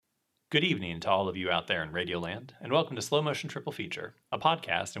Good evening to all of you out there in Radioland, and welcome to Slow Motion Triple Feature, a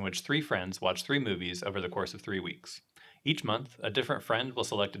podcast in which three friends watch three movies over the course of 3 weeks. Each month, a different friend will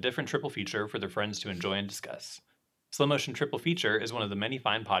select a different triple feature for their friends to enjoy and discuss. Slow Motion Triple Feature is one of the many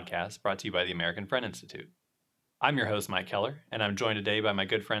fine podcasts brought to you by the American Friend Institute. I'm your host, Mike Keller, and I'm joined today by my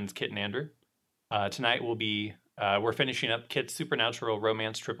good friends Kit and Andrew. Tonight we're finishing up Kit's supernatural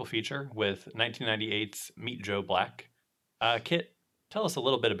romance triple feature with 1998's Meet Joe Black. Kit, tell us a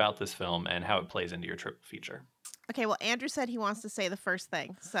little bit about this film and how it plays into your triple feature. Okay, well, Andrew said he wants to say the first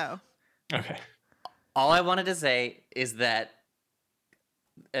thing, so. Okay. All I wanted to say is that,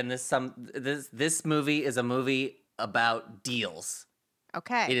 and this movie is a movie about deals.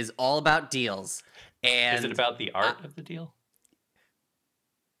 Okay. It is all about deals. And is it about the art of the deal?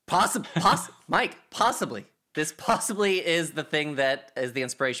 Mike, possibly. This possibly is the thing that is the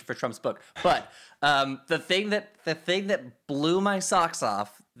inspiration for Trump's book. But the thing that blew my socks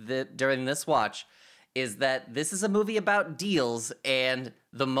off during this watch is that this is a movie about deals, and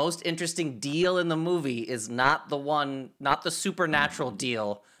the most interesting deal in the movie is not the supernatural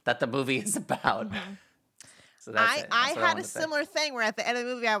deal that the movie is about. Mm-hmm. So that's I had a similar thing where at the end of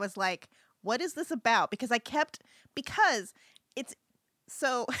the movie I was like, what is this about? Because it's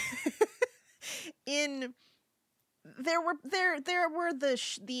so in there were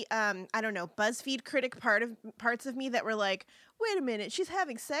the I don't know, BuzzFeed critic parts of me that were like, wait a minute, she's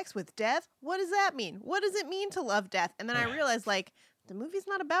having sex with death? What does that mean? What does it mean to love death? And then I realized, like, the movie's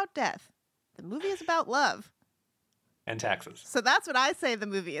not about death. The movie is about love. And taxes. So that's what I say the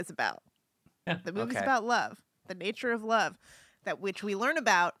movie is about. Yeah. The movie's about love, the nature of love, which we learn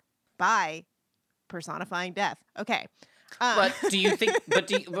about by personifying death. Okay. But do you think?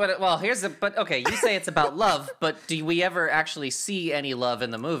 Okay. You say it's about love, but do we ever actually see any love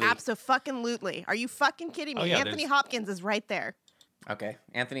in the movie? Absolutely. Are you fucking kidding me? Oh, yeah, Anthony Hopkins is right there. Okay,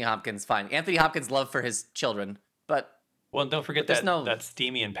 Anthony Hopkins, fine. Anthony Hopkins' love for his children, but well, don't forget that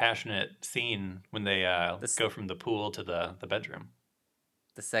steamy and passionate scene when they go from the pool to the bedroom.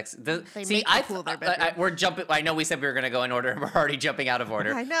 The sex. We're jumping. I know we said we were going to go in order, and we're already jumping out of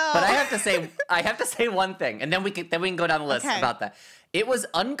order. I know. But I have to say one thing, and then we can go down the list about that. It was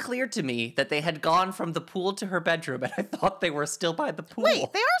unclear to me that they had gone from the pool to her bedroom, and I thought they were still by the pool.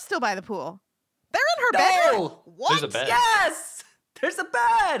 Wait, they are still by the pool. They're in her bedroom. What? There's a bed. Yes, there's a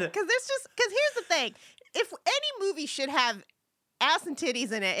bed. Because here's the thing: if any movie should have ass and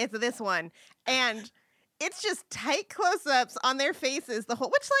titties in it, it's this one, and it's just tight close-ups on their faces, which,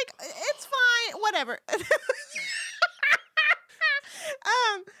 like, it's fine, whatever.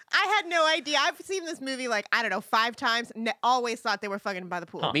 I had no idea. I've seen this movie, like, I don't know, 5 times. Always thought they were fucking by the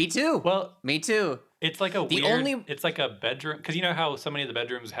pool. Huh. Me too. Well, me too. It's like it's like a bedroom, because you know how so many of the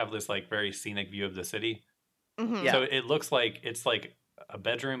bedrooms have this, like, very scenic view of the city? Mm-hmm. Yeah. So it looks like it's like a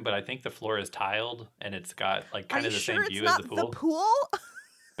bedroom, but I think the floor is tiled, and it's got, like, kind of the same view as the pool. The pool?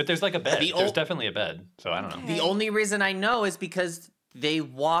 But there's like a bed. There's definitely a bed. So I don't know. The only reason I know is because they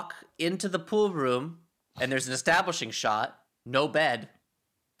walk into the pool room and there's an establishing shot, no bed.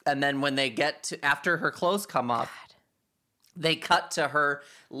 And then when they get to after her clothes come off, they cut to her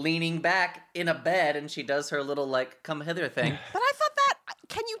leaning back in a bed and she does her little, like, come hither thing. But I thought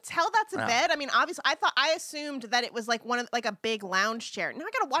can you tell that's a bed? I mean, obviously, I assumed that it was like a big lounge chair. Now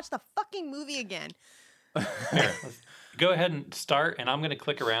I gotta watch the fucking movie again. Here, go ahead and start, and I'm going to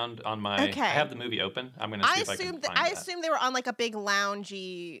click around on my... Okay. I have the movie open. I'm going to see if I can find that. I assumed they were on, like, a big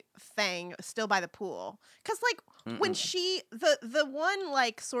loungy thing still by the pool. Because, like, when the one,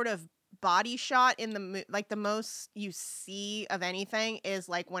 like, sort of body shot in the most you see of anything is,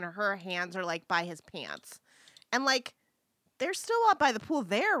 like, when her hands are, like, by his pants. And, like, they're still up by the pool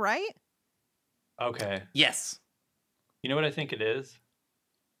there, right? Okay. Yes. You know what I think it is?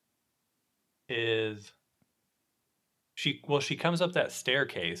 She comes up that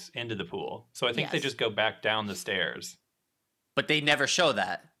staircase into the pool. So I think they just go back down the stairs. But they never show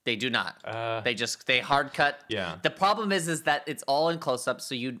that. They do not. They hard cut. Yeah. The problem is that it's all in close up.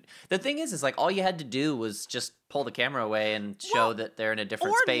 So the thing is like all you had to do was just pull the camera away and show that they're in a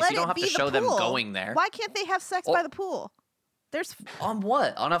different space. You don't have to show them going there. Why can't they have sex by the pool? There's on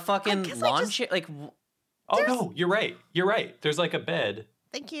what? On a fucking lawn chair? Like, oh no, you're right. There's like a bed.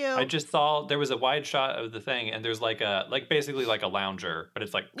 Thank you. I just saw there was a wide shot of the thing, and there's basically like a lounger, but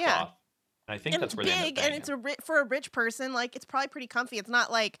it's like cloth. And I think that's where they end up and it's for a rich person. Like, it's probably pretty comfy. It's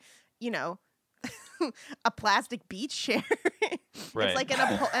not like, you know, a plastic beach chair. Right. It's like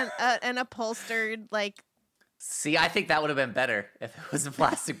an upholstered, like. See, I think that would have been better if it was a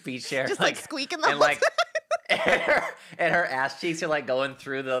plastic beach chair, just like squeaking the whole time. And her ass cheeks are like going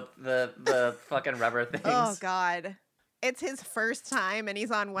through the fucking rubber things. Oh God. it's his first time, and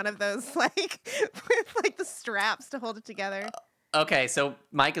he's on one of those like with like the straps to hold it together. Okay, so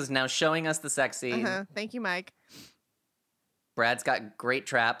Mike is now showing us the sex scene. Thank you, Mike. Brad's got great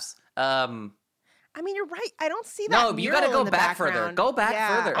traps. I mean, you're right. I don't see that. No, you gotta mural go in the back further. background. Go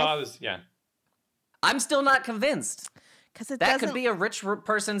back further. Oh, I'm still not convinced. Because it That doesn't. could be a rich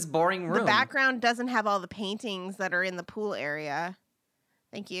person's boring room. The background doesn't have all the paintings that are in the pool area.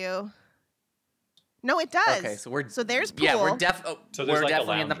 Thank you. No, it does. Okay, so there's pool. Yeah, we're So there's we're like a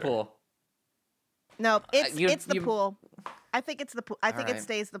definitely in the lounger. pool. No, it's the you- pool. I think it's the pool. I think it Alright.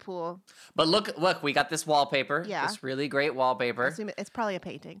 stays the pool. But look, we got this wallpaper. Yeah. This really great I wallpaper. assume it's probably a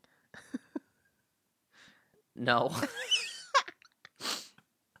painting. No.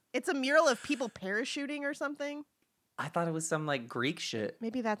 It's a mural of people parachuting or something. I thought it was some like Greek shit.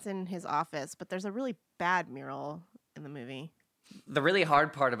 Maybe that's in his office, but there's a really bad mural in the movie. The really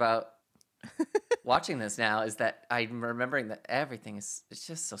hard part about watching this now is that I'm remembering that everything it's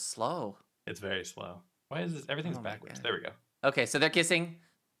just so slow. It's very slow. Why is this? Everything's Oh my backwards. God. There we go. Okay, so they're kissing.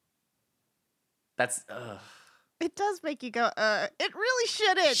 That's It does make you go, it really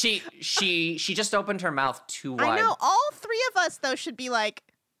shouldn't. she just opened her mouth too wide. I know. All three of us, though, should be like,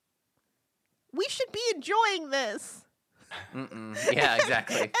 we should be enjoying this. Yeah,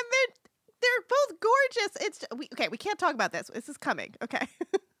 exactly. And they're both gorgeous. We can't talk about this. This is coming. Okay.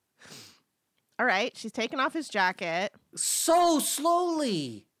 All right. She's taking off his jacket. So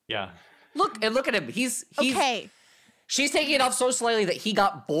slowly. Yeah. Look at him. He's Okay. She's taking it off so slowly that he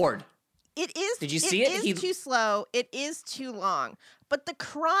got bored. It is. Did you see it? It is too slow. It is too long. But the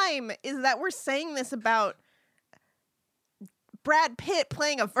crime is that we're saying this about Brad Pitt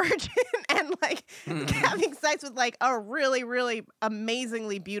playing a virgin and like having sex with like a really, really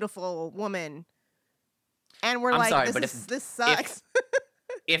amazingly beautiful woman. And we're I'm like, sorry, this sucks.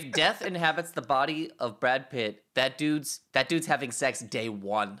 If death inhabits the body of Brad Pitt, that dude's having sex day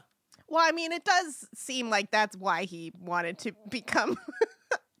one. Well, I mean, it does seem like that's why he wanted to become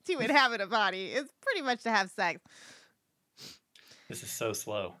to inhabit a body. It's pretty much to have sex. This is so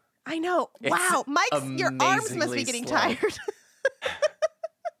slow. I know. It's Wow, Mike's your arms must be amazingly getting slow. tired.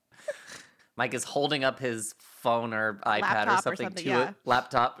 Mike is holding up his phone or iPad Laptop or or something something, to yeah. a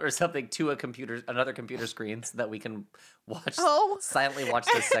laptop or something to another computer screen so that we can silently watch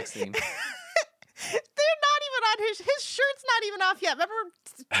this sex scene. They're not even on his shirt's not even off yet.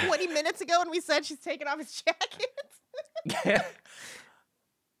 Remember 20 minutes ago when we said she's taking off his jacket?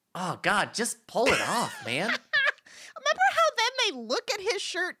 Oh God, just pull it off, man. Remember how then they look at his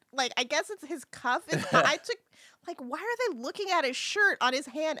shirt, like I guess it's his cuff. I took like, why are they looking at his shirt on his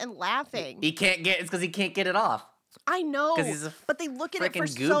hand and laughing? It's because he can't get it off. I know, 'Cause he's a but they look at it for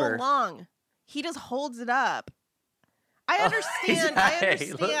frickin' goober. so long. He just holds it up. I understand. I Hey,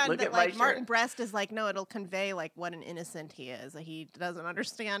 understand look that at my like Martin shirt. Brest is like, no, it'll convey like what an innocent he is. He doesn't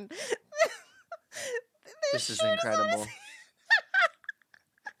understand. This is shirt on incredible. his-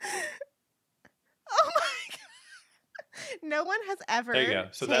 Oh my god! No one has ever There you go.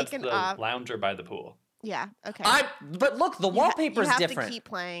 So that's taken the off. lounger by the pool. Yeah. Okay. But look, the wallpaper you is have different. to keep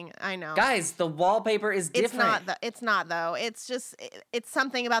playing. I know. Guys, the wallpaper is different. It's not though. It's just it's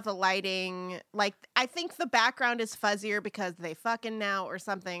something about the lighting. Like I think the background is fuzzier because they fucking now or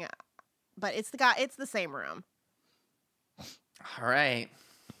something. But it's the same room. All right.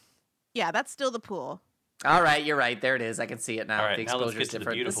 Yeah, that's still the pool. All right, you're right. There it is. I can see it now. All right, the now let's exposure's get to the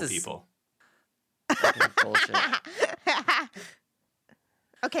different. beautiful This is people. fucking bullshit.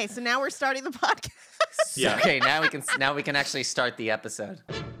 Okay, so now we're starting the podcast. Yeah. Okay, now we can actually start the episode.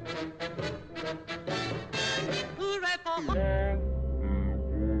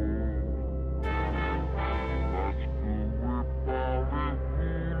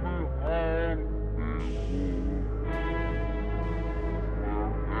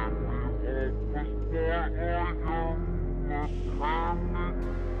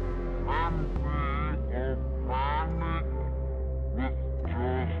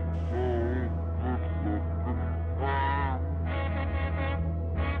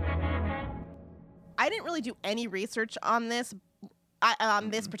 I didn't really do any research on this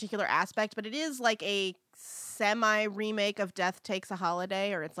particular aspect, but it is like a semi remake of Death Takes a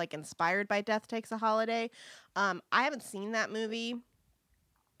Holiday, or it's like inspired by Death Takes a Holiday. I haven't seen that movie.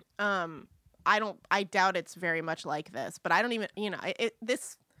 I doubt it's very much like this, but I don't even,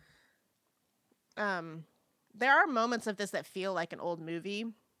 there are moments of this that feel like an old movie,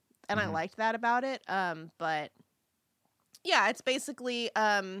 and I liked that about it. But yeah, it's basically,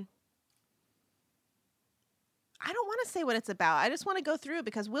 I don't want to say what it's about. I just want to go through it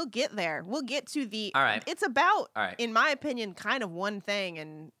because we'll get there. We'll get to the. All right. It's about, All right. in my opinion, kind of one thing,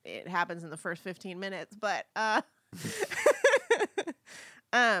 and it happens in the first 15 minutes. But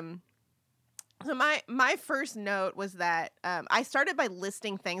So my first note was that I started by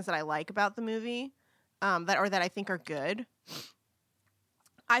listing things that I like about the movie, that I think are good.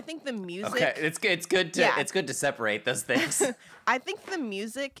 I think the music. Okay, it's good to it's good to separate those things. I think the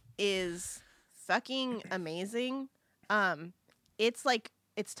music is fucking amazing.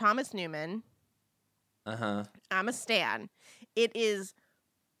 It's Thomas Newman. I'm a stan. It is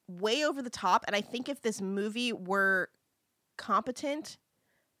way over the top, and I think if this movie were competent,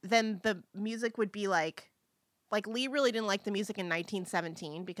 then the music would be like Lee really didn't like the music in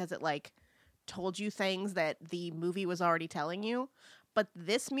 1917 because it like told you things that the movie was already telling you. But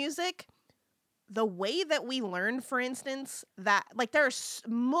this music, the way that we learn, for instance, that like there are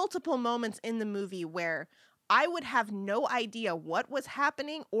multiple moments in the movie where I would have no idea what was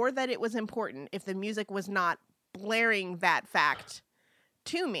happening or that it was important if the music was not blaring that fact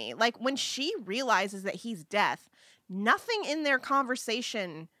to me. Like when she realizes that he's deaf, nothing in their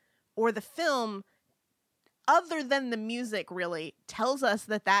conversation or the film other than the music really tells us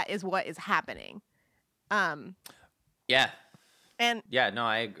that that is what is happening. Yeah. And yeah, no,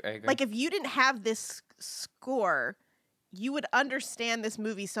 I agree. Like if you didn't have this score, you would understand this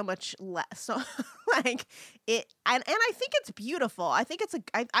movie so much less. So like it, and I think it's beautiful. I think it's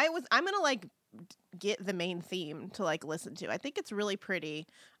I'm going to like get the main theme to like listen to. I think it's really pretty.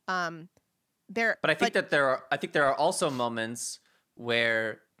 But I think that there are also moments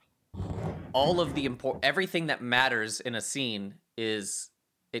where all of the everything that matters in a scene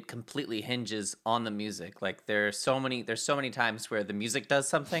it completely hinges on the music. Like there's so many times where the music does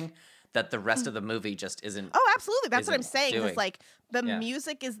something that the rest of the movie just isn't. Oh, absolutely. That's what I'm saying. Doing. Is like the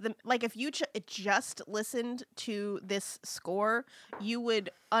music is like if you just listened to this score, you would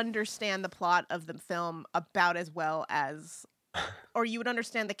understand the plot of the film about as well as, or you would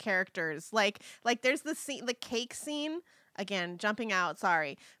understand the characters. Like there's the scene, the cake scene. Again, jumping out.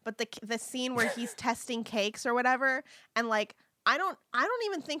 Sorry, but the scene where he's testing cakes or whatever, and like. I don't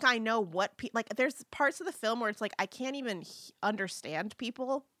even think I know what like there's parts of the film where it's like I can't even understand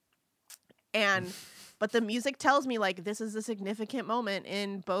people, but the music tells me like this is a significant moment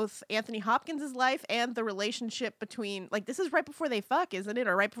in both Anthony Hopkins' life and the relationship between like this is right before they fuck, isn't it,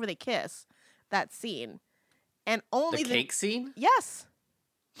 or right before they kiss, that scene, and only the cake scene. Yes.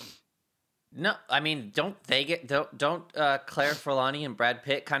 No, I mean, don't Claire Forlani and Brad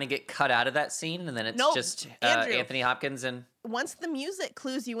Pitt kind of get cut out of that scene, and then it's just Andrew, Anthony Hopkins and. Once the music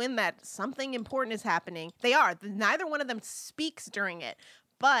clues you in that something important is happening, neither one of them speaks during it,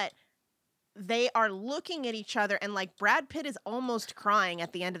 but they are looking at each other, and like Brad Pitt is almost crying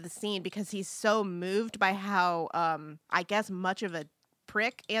at the end of the scene because he's so moved by how I guess much of a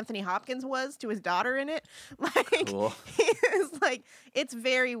prick Anthony Hopkins was to his daughter in it. Like cool. He is like it's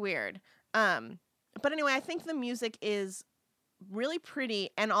very weird. But anyway, I think the music is really pretty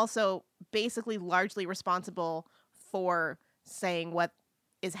and also basically largely responsible for saying what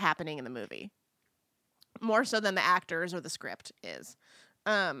is happening in the movie. More so than the actors or the script is.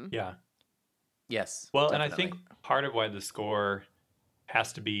 Yeah. Yes. Well, definitely. and I think part of why the score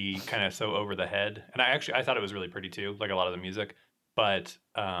has to be kind of so over the head, and I thought it was really pretty too, like a lot of the music, but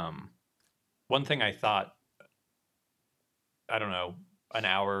one thing I thought, I don't know, an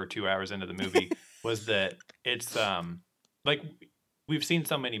hour or 2 hours into the movie was that it's like we've seen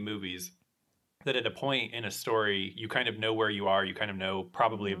so many movies that at a point in a story you kind of know where you are, you kind of know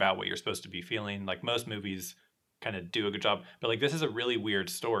probably about what you're supposed to be feeling. Like most movies kind of do a good job, but like this is a really weird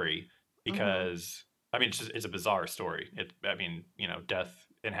story because I mean it's a bizarre story. Death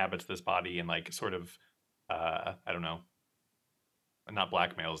inhabits this body and like sort of I don't know, not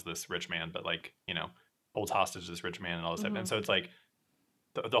blackmails this rich man, but like, holds hostage this rich man and all this stuff. And so it's like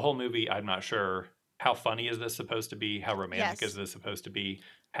the whole movie, I'm not sure how funny is this supposed to be? How romantic is this supposed to be?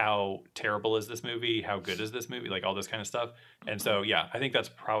 How terrible is this movie? How good is this movie? Like all this kind of stuff. And so, yeah, I think that's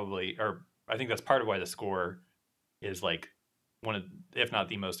part of why the score is like one of, if not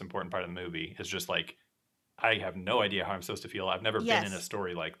the most important part of the movie, is just like, I have no idea how I'm supposed to feel. I've never been in a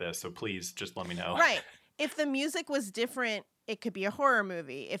story like this. So please just let me know. Right. If the music was different, it could be a horror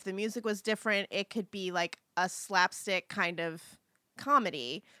movie. If the music was different, it could be like a slapstick kind of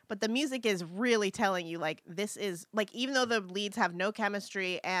comedy, but the music is really telling you like this is like, even though the leads have no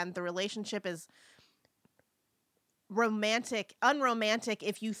chemistry and the relationship is unromantic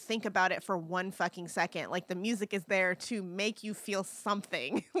if you think about it for one fucking second, like the music is there to make you feel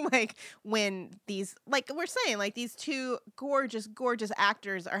something. Like when these, like we're saying, like these two gorgeous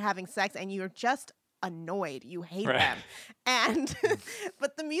actors are having sex and you're just annoyed. You hate Right. them. And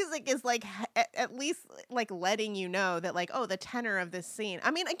but the music is like at least like letting you know that like, oh, the tenor of this scene.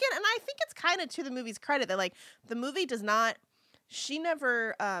 I mean, again, and I think it's kind of to the movie's credit that like the movie does not, she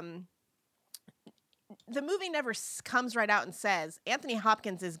never the movie never comes right out and says Anthony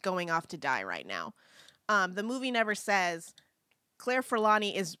Hopkins is going off to die right now. The movie never says Claire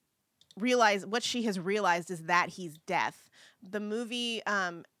Forlani is what she has realized is that he's death. The movie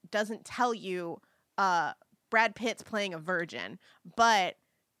doesn't tell you Brad Pitt's playing a virgin, but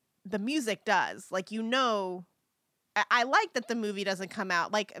the music does. Like, you know, I like that the movie doesn't come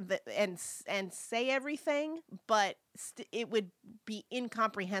out like and say everything, but it would be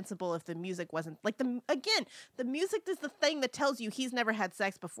incomprehensible if the music wasn't like the music is the thing that tells you he's never had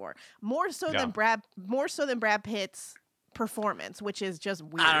sex before. More so than Brad Pitt's performance, which is just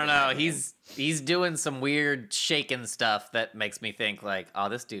weird. I don't know. He's doing some weird shaking stuff that makes me think like, oh,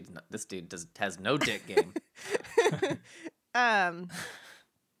 this dude has no dick game.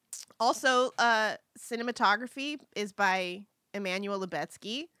 Also, cinematography is by Emmanuel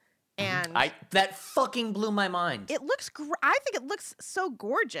Lubezki, and that fucking blew my mind. it looks. I think it looks so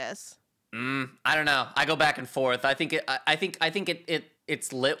gorgeous. I don't know. I go back and forth. I think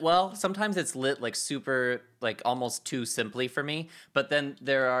it's lit well. Sometimes it's lit like super, like almost too simply for me. But then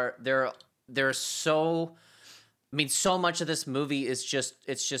there are so. I mean, so much of this movie is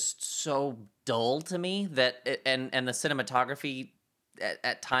just so dull to me that and the cinematography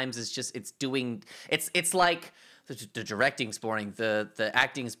at times is just it's like the directing's boring, the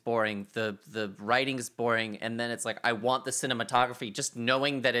acting's boring, the writing's boring, and then it's like I want the cinematography. Just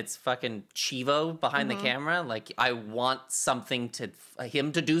knowing that it's fucking Chivo behind the camera, like I want something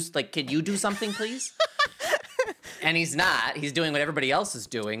him to do. Like, can you do something, please? And he's not. He's doing what everybody else is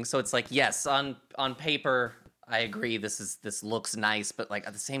doing. So it's like, yes, on paper, I agree. This looks nice, but like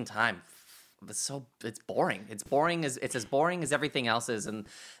at the same time, it's boring. It's as boring as everything else is, and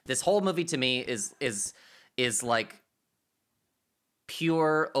this whole movie to me is like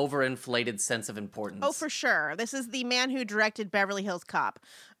pure overinflated sense of importance. Oh, for sure. This is the man who directed Beverly Hills Cop.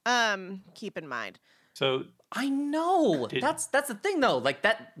 Keep in mind. So I know that's the thing though. Like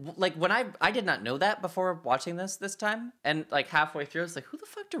that, like when I did not know that before watching this time, and like halfway through, I was like, who the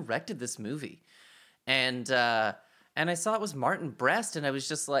fuck directed this movie? And I saw it was Martin Brest, and I was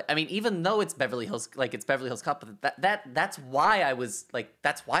just like, I mean, even though it's Beverly Hills Cop, but that's why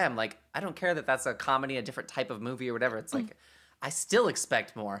I'm like, I don't care that that's a comedy, a different type of movie or whatever. It's like, I still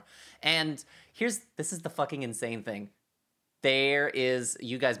expect more. And this is the fucking insane thing.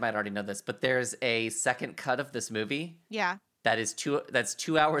 You guys might already know this, but there's a second cut of this movie. Yeah. That's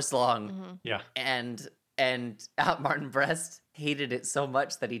 2 hours long. Mm-hmm. yeah, And Martin Brest hated it so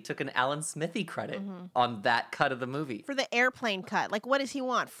much that he took an Alan Smithy credit on that cut of the movie. For the airplane cut. Like, what does he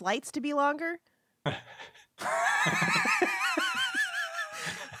want? Flights to be longer?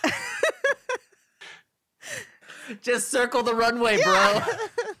 Just circle the runway, bro.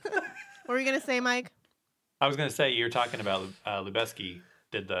 What were you going to say, Mike? I was going to say you're talking about Lubezki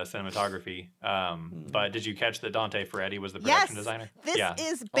did the cinematography, but did you catch that Dante Ferretti was the production designer? This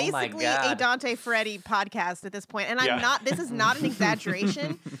is Oh my basically God. a Dante Ferretti podcast at this point, and Yeah. this is not an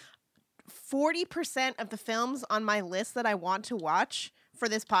exaggeration. 40% of the films on my list that I want to watch for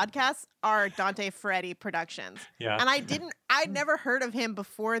this podcast are Dante Ferretti productions. Yeah. And I'd never heard of him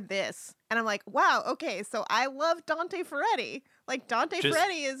before this. And I'm like, wow, okay, so I love Dante Ferretti. Like, Dante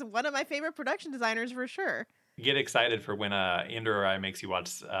Ferretti is one of my favorite production designers for sure. Get excited for when Andrew or I makes you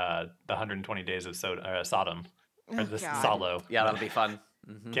watch the 120 Days of Sodom. Or Oh, this God. Solo. Yeah, that'll be fun.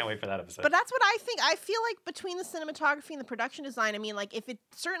 Mhm. Can't wait for that episode. But that's what I think. I feel like between the cinematography and the production design, I mean, like, if it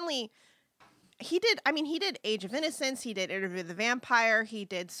certainly... He did Age of Innocence, he did Interview with the Vampire, he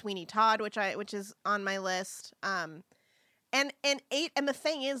did Sweeney Todd, which is on my list. And the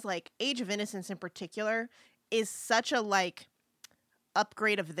thing is, like, Age of Innocence in particular is such a like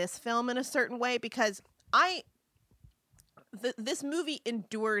upgrade of this film in a certain way, because this movie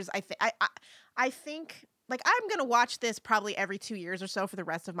endures. I think like I'm gonna watch this probably every 2 years or so for the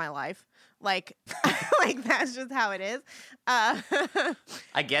rest of my life. Like, like that's just how it is. I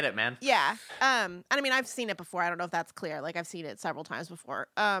get it, man. Yeah. And I mean, I've seen it before. I don't know if that's clear. Like, I've seen it several times before.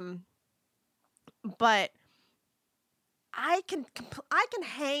 But I can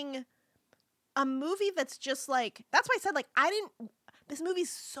hang a movie that's just like, that's why I said, like, this movie's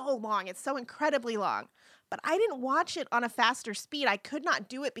so long. It's so incredibly long. But I didn't watch it on a faster speed. I could not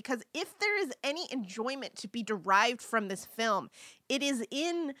do it, because if there is any enjoyment to be derived from this film, it is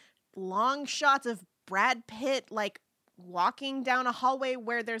in long shots of Brad Pitt, like, walking down a hallway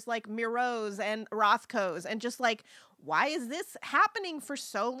where there's like Miros and Rothkos and just like, why is this happening for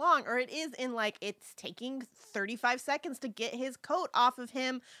so long? Or it is in like, it's taking 35 seconds to get his coat off of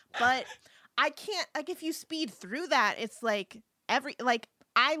him. But I can't, like, if you speed through that, it's like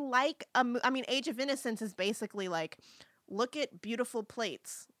I like, I mean, Age of Innocence is basically like, look at beautiful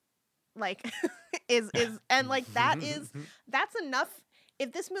plates. Like, and like, that's enough.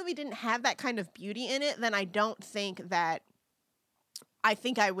 If this movie didn't have that kind of beauty in it, then I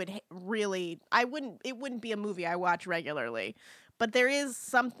think I would really, it wouldn't be a movie I watch regularly. But there is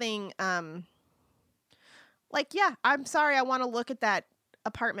something, like, yeah, I'm sorry, I want to look at that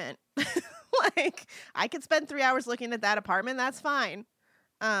apartment. Like, I could spend 3 hours looking at that apartment, that's fine.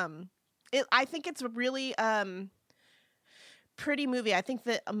 I think it's a really, pretty movie. I think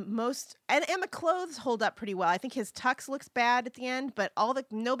that and the clothes hold up pretty well. I think his tux looks bad at the end, but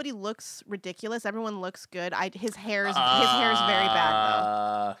nobody looks ridiculous. Everyone looks good. His hair is very bad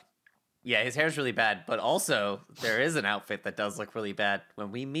though. Yeah, his hair's really bad, but also there is an outfit that does look really bad.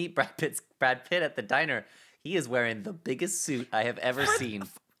 When we meet Brad Pitt at the diner, he is wearing the biggest suit I have ever seen.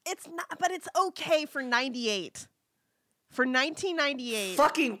 It's not, but it's okay for 98. For 1998.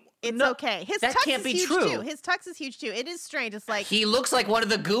 Fucking it's no, okay. His that tux can't is be huge true. too. His tux is huge too. It is strange. It's like he looks like one of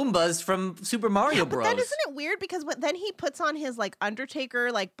the Goombas from Super Mario Bros. But then isn't it weird because then he puts on his like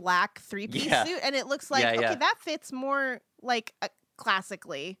Undertaker like black 3-piece suit and it looks like okay, that fits more like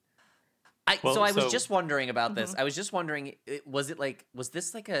classically. I was just wondering about this. I was just wondering, was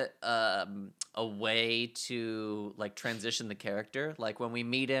this like a way to like transition the character? Like when we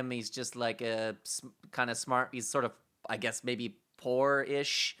meet him, he's just like a kind of smart. He's sort of, I guess, maybe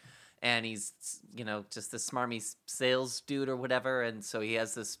poor-ish, and he's just this smarmy sales dude or whatever, and so he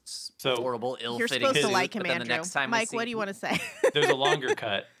has this horrible ill-fitting You're supposed suit, to like him, but then Andrew. the next time Mike, what do you want to say? There's a longer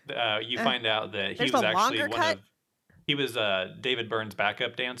cut. You find out that he was actually he was David Byrne's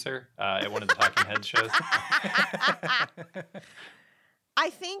backup dancer at one of the Talking Heads shows. I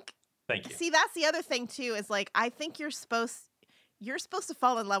think. Thank you. See, that's the other thing too. Is like I think you're supposed to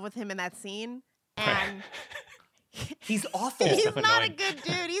fall in love with him in that scene, and he's awful. He's so not annoying. a good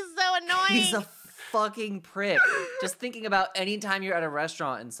dude. He's so annoying. He's a fucking prick. Just thinking about any time you're at a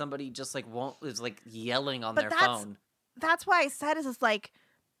restaurant and somebody just like is like yelling on their phone. That's why I said it's like,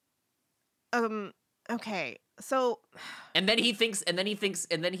 okay. So, and then he thinks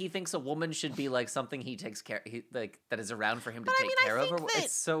a woman should be like something he takes care, that is around for him to take care of.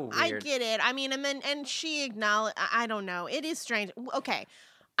 It's so weird. I get it. I mean, and she acknowledged. I don't know. It is strange. Okay,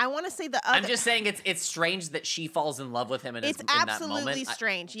 I want to say the other. I'm just saying it's strange that she falls in love with him. And it's absolutely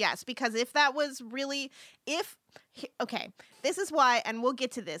strange. Yes, because if that was really okay, this is why, and we'll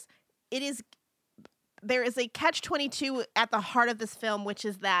get to this. There is a catch-22 at the heart of this film, which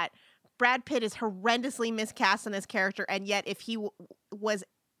is that Brad Pitt is horrendously miscast in this character, and yet if he was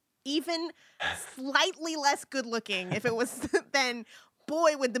even slightly less good looking, if it was, then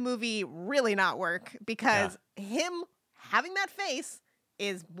boy, would the movie really not work, because him having that face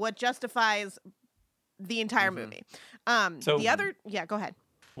is what justifies the entire movie. So the other, go ahead.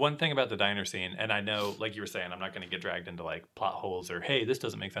 One thing about the diner scene, and I know, like you were saying, I'm not going to get dragged into like plot holes or, hey, this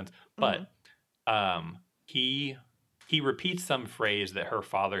doesn't make sense, but he repeats some phrase that her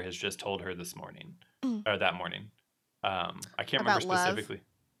father has just told her this morning, or that morning. I can't remember specifically. Love.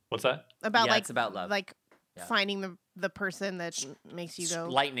 What's that? It's about love. Like finding the person that makes you go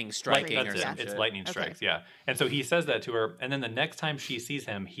lightning striking. It's lightning strikes, yeah. And so he says that to her, and then the next time she sees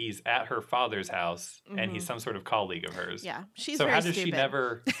him, he's at her father's house, and he's some sort of colleague of hers. Yeah, she's so very how does stupid. she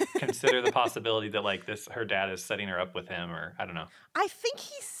never consider the possibility that like her dad is setting her up with him, or I don't know. I think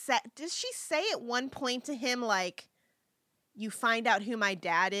does she say at one point to him like, you find out who my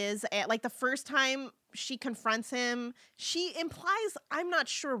dad is? And like the first time she confronts him, she implies, I'm not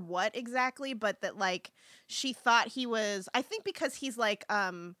sure what exactly, but that like she thought he was, I think because he's like,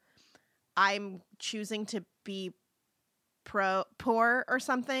 I'm choosing to be poor or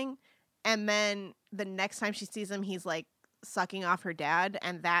something. And then the next time she sees him, he's like sucking off her dad.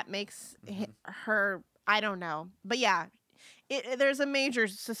 And that makes her, I don't know. But yeah, there's a major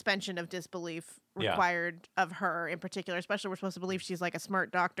suspension of disbelief required of her in particular, especially we're supposed to believe she's like a smart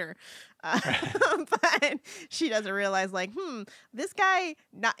doctor. But she doesn't realize like, this guy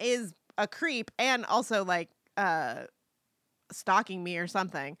is a creep and also like stalking me or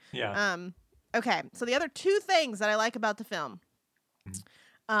something. Yeah. Okay, so the other two things that I like about the film,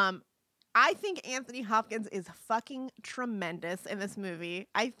 I think Anthony Hopkins is fucking tremendous in this movie.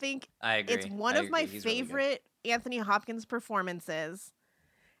 I think I agree. It's one of my favorite Anthony Hopkins performances,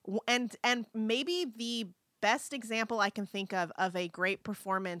 and maybe the best example I can think of a great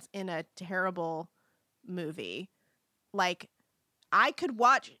performance in a terrible movie. like I could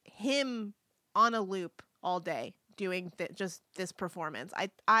watch him on a loop all day doing just this performance.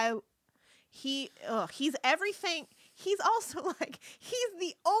 He's everything. He's also like, he's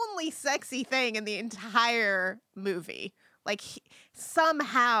the only sexy thing in the entire movie. Like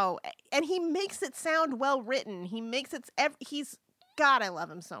somehow, and he makes it sound well written. He makes it. God, I love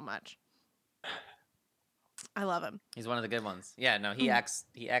him so much. I love him. He's one of the good ones. Yeah, no, he acts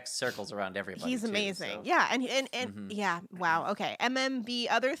circles around everybody. He's too, amazing. so. Yeah, and yeah, wow. Okay, and then the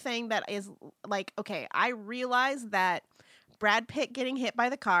other thing that is like, okay, I realize that Brad Pitt getting hit by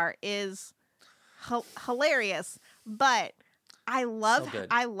the car is hilarious, but I love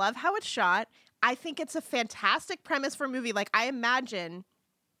how it's shot. I think it's a fantastic premise for a movie. Like, I imagine,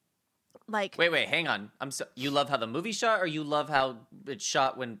 like... Wait, hang on. You love how the movie shot, or you love how it's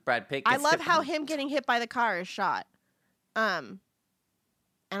shot when Brad Pitt gets I love hit how him getting hit by the car is shot. And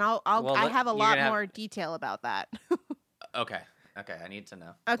I have a lot more detail about that. Okay, I need to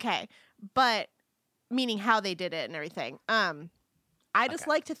know. Okay, but meaning how they did it and everything. I just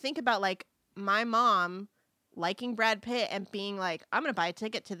like to think about, like, my mom liking Brad Pitt and being like, I'm gonna buy a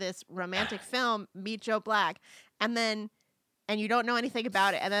ticket to this romantic film, Meet Joe Black, and you don't know anything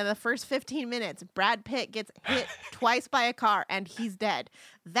about it, and then the first 15 minutes Brad Pitt gets hit twice by a car and he's dead.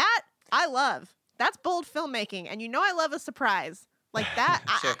 That I love. That's bold filmmaking, and I love a surprise like that.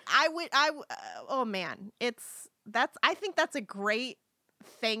 Sure. Oh man, I think that's a great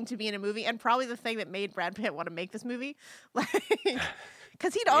thing to be in a movie, and probably the thing that made Brad Pitt want to make this movie, like,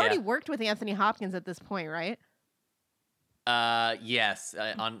 because he'd already worked with Anthony Hopkins at this point, right? Yes,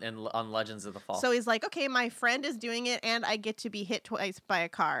 on Legends of the Fall. So he's like, okay, my friend is doing it, and I get to be hit twice by a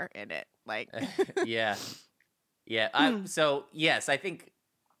car in it, like. yeah. So yes, I think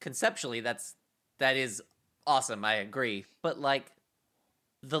conceptually that is awesome. I agree, but like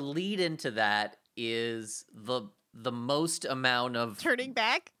the lead into that is the most amount of turning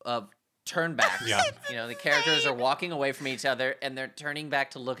back of turn backs. Yeah. The characters are walking away from each other and they're turning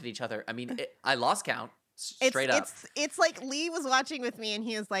back to look at each other. I mean, I lost count. Straight up. It's like Lee was watching with me and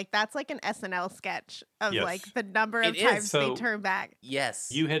he was like, that's like an SNL sketch of Yes. like the number of It times is. they So- turn back. Yes.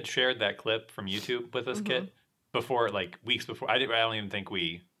 You had shared that clip from YouTube with us, Kit, before, like weeks before. I don't even think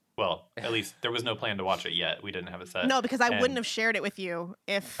at least there was no plan to watch it yet. We didn't have it set. No, because I And- wouldn't have shared it with you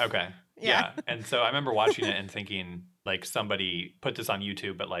if. Okay. Yeah. Yeah. And so I remember watching it and thinking, like, somebody put this on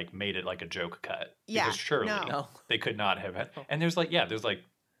YouTube, but like made it like a joke cut. Yeah, Because surely no. they could not have had. And there's like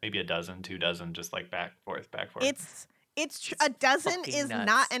maybe a dozen, 2 dozen, just like back and forth. It's a dozen fucking is nuts.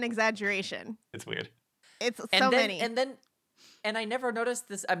 not an exaggeration. It's weird. It's and so then, many. And I never noticed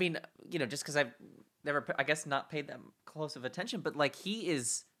this. I mean, just because I've never, I guess, not paid that close of attention, but like he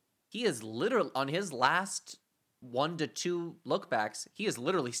is literally on his last 1 to 2 lookbacks, he is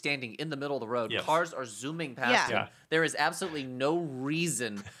literally standing in the middle of the road. Yes. Cars are zooming past Yeah. him. Yeah. There is absolutely no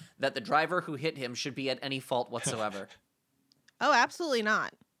reason that the driver who hit him should be at any fault whatsoever. Oh, absolutely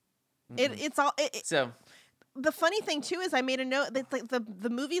not. It's all. So The funny thing too is I made a note that like the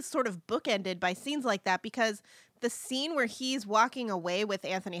movie is sort of bookended by scenes like that, because the scene where he's walking away with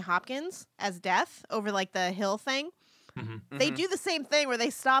Anthony Hopkins as Death over like the hill thing, they do the same thing where they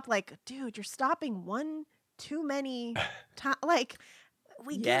stop like, dude, you're stopping one too many times. Like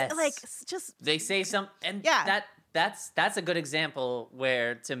we get like just they say something, and Yeah. that's a good example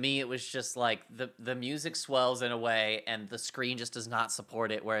where to me it was just like the music swells in a way and the screen just does not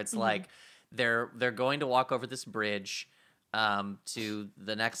support it, where it's like they're going to walk over this bridge to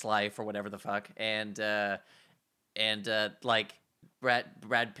the next life or whatever the fuck, and like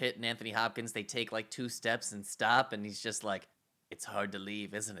Brad Pitt and Anthony Hopkins, they take like 2 steps and stop, and he's just like, it's hard to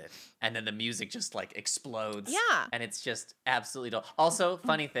leave, isn't it? And then the music just like explodes. Yeah. And it's just absolutely dull. Also,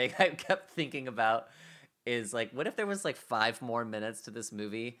 funny thing I kept thinking about is like, what if there was like 5 more minutes to this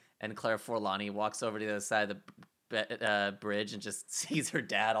movie and Claire Forlani walks over to the other side of the bridge and just sees her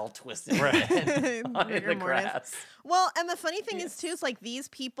dad all twisted Right. in the Rigor mortis. grass. Well, and the funny thing is too, is like these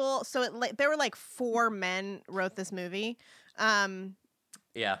people. So there were like 4 men wrote this movie,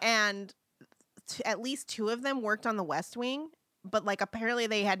 Yeah. and at least 2 of them worked on The West Wing. But like apparently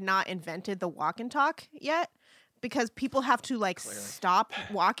they had not invented the walk and talk yet, because people have to like stop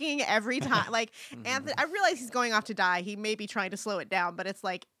walking every time. Like Anthony, I realize he's going off to die. He may be trying to slow it down, but it's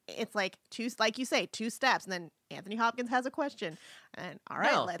like 2, like you say, 2 steps, and then Anthony Hopkins has a question, and all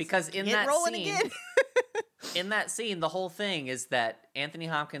right, No, let's because in get that rolling scene, again. in that scene, the whole thing is that Anthony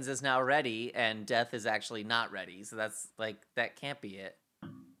Hopkins is now ready and Death is actually not ready. So that's like, that can't be it.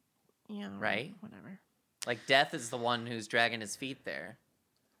 Yeah, Right? Whatever. Like, Death is the one who's dragging his feet there.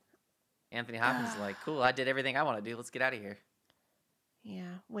 Anthony Hopkins is like, cool, I did everything I want to do. Let's get out of here.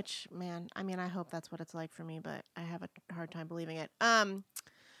 Yeah, which, man, I mean, I hope that's what it's like for me, but I have a hard time believing it.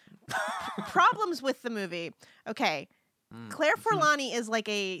 Problems with the movie. Okay, Claire Forlani is like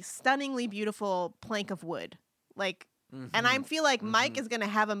a stunningly beautiful plank of wood. Like, and I feel like Mike is going to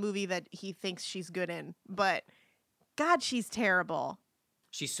have a movie that he thinks she's good in, but God, she's terrible.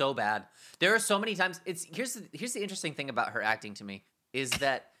 She's so bad. There are so many times. Here's the interesting thing about her acting to me is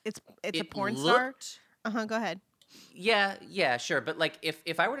that It's a porn star. Go ahead. Yeah, sure. But like,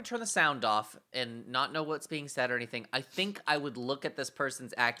 if I were to turn the sound off and not know what's being said or anything, I think I would look at this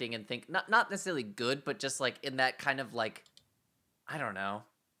person's acting and think not necessarily good, but just like in that kind of like, I don't know,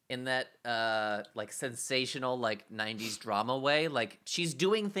 in that like sensational like 90s drama way. Like she's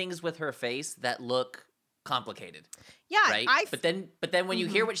doing things with her face that look complicated. Yeah, right. But then when you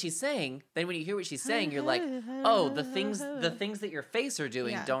hear what she's saying, you're like, oh, the things that your face are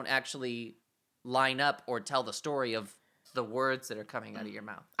doing don't actually line up or tell the story of the words that are coming out of your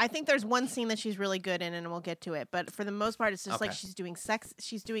mouth. I think there's one scene that she's really good in, and we'll get to it. But for the most part, it's just like she's doing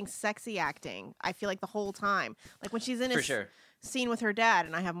sexy acting. I feel like the whole time, like when she's in a scene with her dad,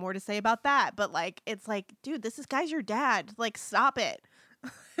 and I have more to say about that. But like, it's like, dude, this guy's your dad. Like, stop it.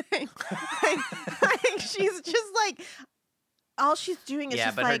 like, she's just like, all she's doing is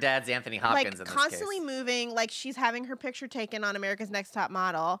just but like, her dad's Anthony Hopkins. Like in this constantly case. moving, like she's having her picture taken on America's Next Top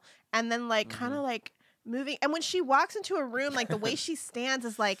Model, and then like kind of like moving. And when she walks into a room, like the way she stands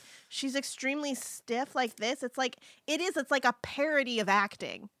is like she's extremely stiff, like this. It's like it's like a parody of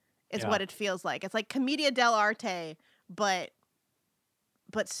acting, is what it feels like. It's like Commedia dell'arte, but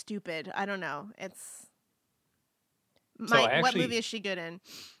stupid. I don't know. It's what movie is she good in?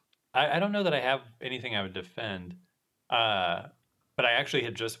 I don't know that I have anything I would defend. But I actually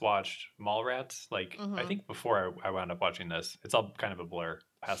had just watched Mallrats, like I think before I wound up watching this. It's all kind of a blur,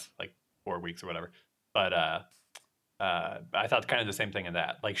 past like 4 weeks or whatever. But I thought kind of the same thing in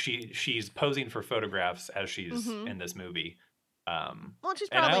that. Like she's posing for photographs as she's in this movie. Well, she's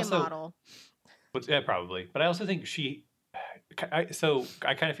probably a model. Yeah, probably. But I also think I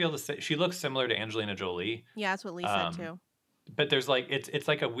kind of feel she looks similar to Angelina Jolie. Yeah, that's what Lee said too. But there's like it's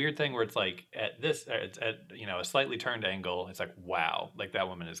like a weird thing where it's like it's at a slightly turned angle. It's like, wow, like that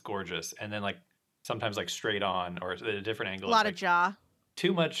woman is gorgeous, and then like sometimes like straight on or at a different angle. A lot of jaw.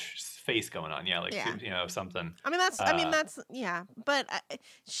 Too much face going on. Yeah, like something. I mean that's but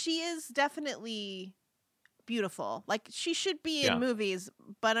she is definitely beautiful. Like she should be in movies,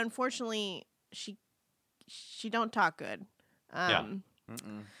 but unfortunately she don't talk good.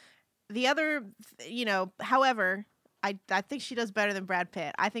 The other, however, I think she does better than Brad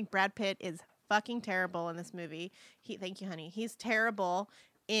Pitt. I think Brad Pitt is fucking terrible in this movie. Thank you, honey. He's terrible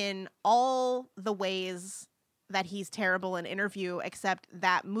in all the ways that he's terrible in Interview, except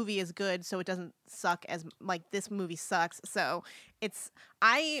that movie is good, so it doesn't suck as like this movie sucks. So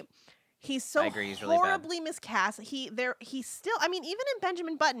he's so horribly miscast. He's still, I mean, even in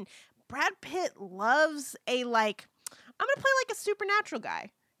Benjamin Button, Brad Pitt loves I'm gonna play like a supernatural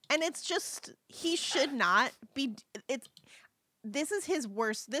guy. And it's just, he should not be, this is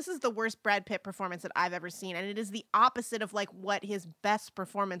the worst Brad Pitt performance that I've ever seen. And it is the opposite of like what his best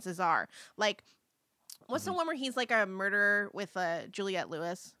performances are. Like, what's the one where he's like a murderer with Juliette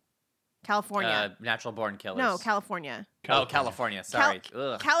Lewis? California. Natural Born Killers. No, California. California. Sorry.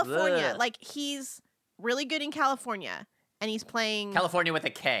 California. Ugh. Like, he's really good in California. And he's playing... California with a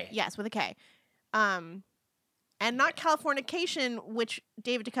K. Yes, with a K. And not Californication, which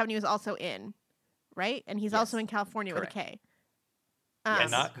David Duchovny was also in, right? And he's also in California with a K.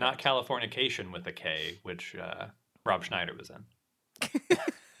 And not Californication with a K, which Rob Schneider was in.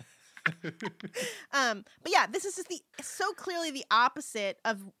 But yeah, this is just so clearly the opposite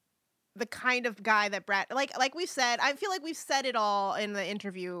of the kind of guy that Brad, like we've said. I feel like we've said it all in the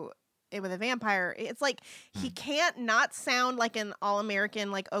Interview with a Vampire. It's like he can't not sound like an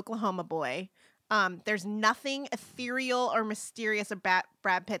all-American, like Oklahoma boy. There's nothing ethereal or mysterious about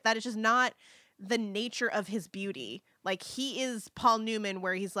Brad Pitt. That is just not the nature of his beauty. Like, he is Paul Newman,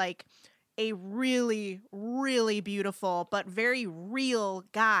 where he's like a really, really beautiful but very real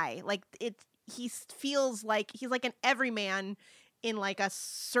guy. Like, he feels like he's like an everyman in like a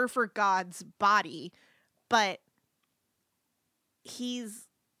surfer god's body, but he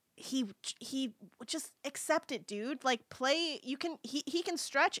just accept it, dude. Like, he can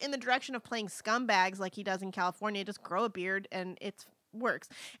stretch in the direction of playing scumbags like he does in California. Just grow a beard and it works.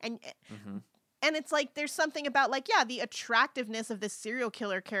 And it's like there's something about like, yeah, the attractiveness of this serial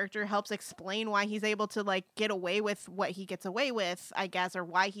killer character helps explain why he's able to like get away with what he gets away with, I guess, or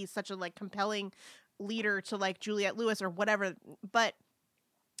why he's such a like compelling leader to like Juliette Lewis or whatever. But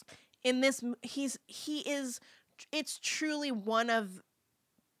in this, it's truly one of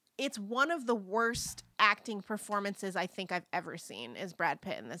it's one of the worst acting performances I think I've ever seen is Brad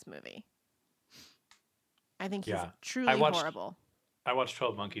Pitt in this movie. I think he's truly horrible. I watched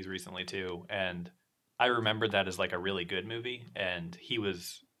 12 Monkeys recently too, and I remembered that as like a really good movie, and he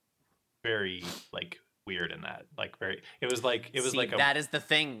was very like weird in that. Like it was like that is the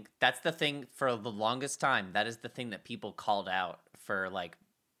thing. That's the thing for the longest time. That is the thing that people called out for like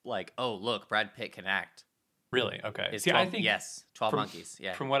oh look, Brad Pitt can act. Really? Okay. See, 12, I think 12 Monkeys.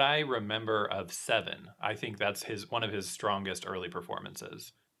 Yeah. From what I remember of Seven, I think that's one of his strongest early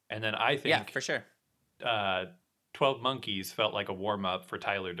performances. And then I think for sure. 12 Monkeys felt like a warm up for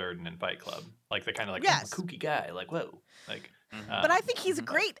Tyler Durden in Fight Club, like the kind of like kooky guy, like whoa, like. But I think he's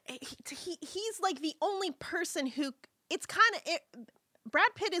great. He's like the only person who it's kind of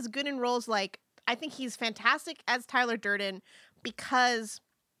Brad Pitt is good in roles like I think he's fantastic as Tyler Durden because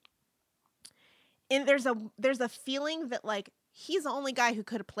there's a feeling that like he's the only guy who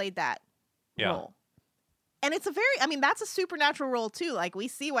could have played that role. And it's that's a supernatural role too. Like we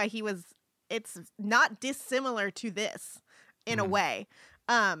see why it's not dissimilar to this in a way.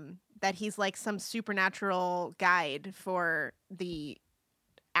 That he's like some supernatural guide for the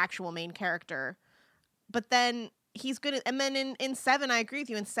actual main character. But then he's good at, and then in Seven, I agree with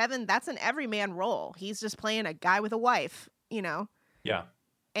you. In Seven, that's an everyman role. He's just playing a guy with a wife, you know? Yeah.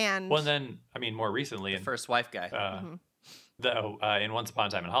 And then, more recently, the first wife guy. In Once Upon a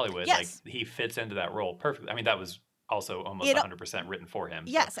Time in Hollywood, like he fits into that role perfectly. I mean, that was also almost 100% written for him.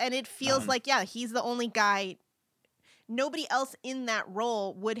 Yes, and it feels like, he's the only guy. Nobody else in that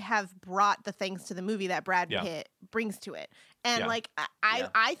role would have brought the things to the movie that Brad Pitt brings to it. And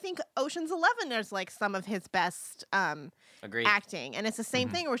I think Ocean's 11 is like some of his best acting. And it's the same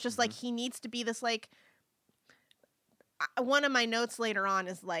thing where it's just like he needs to be this like one of my notes later on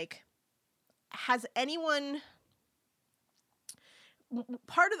is like, has anyone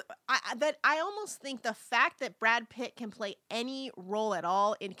part of that I almost think the fact that Brad Pitt can play any role at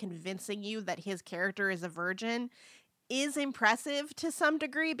all in convincing you that his character is a virgin is impressive to some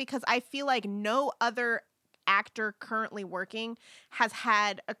degree, because I feel like no other actor currently working has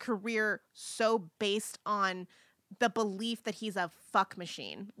had a career so based on the belief that he's a fuck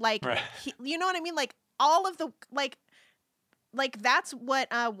machine. Like, you know what I mean? Like all of the like that's what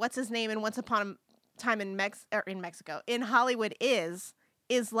what's his name in Once Upon a Time in Mexico in Hollywood is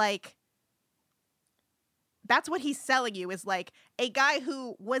like. That's what he's selling you is like a guy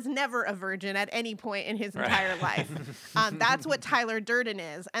who was never a virgin at any point in his entire life. That's what Tyler Durden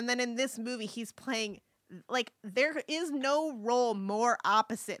is. And then in this movie, he's playing like there is no role more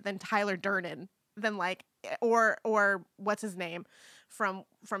opposite than Tyler Durden than like or what's his name from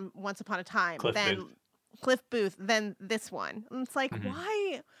Once Upon a Time Cliff Booth than this one. And it's like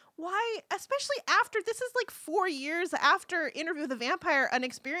why, especially after this is like 4 years after Interview with a Vampire, an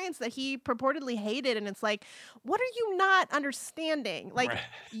experience that he purportedly hated. And it's like, what are you not understanding? Like,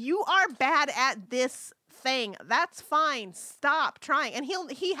 you are bad at this thing. That's fine. Stop trying. And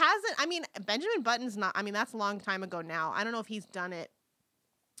he hasn't, Benjamin Button's not, that's a long time ago now. I don't know if he's done it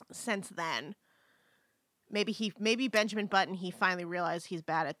since then. Maybe Benjamin Button, he finally realized he's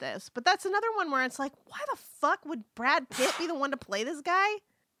bad at this. But that's another one where it's like, why the fuck would Brad Pitt be the one to play this guy?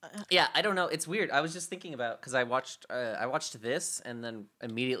 Yeah, I don't know. It's weird. I was just thinking about because I watched this, and then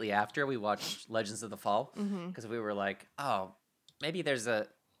immediately after we watched Legends of the Fall, because we were like, oh, maybe that's a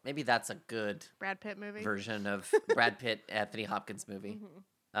good Brad Pitt movie version of Brad Pitt Anthony Hopkins movie.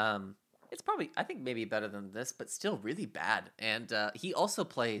 It's probably I think maybe better than this, but still really bad. And he also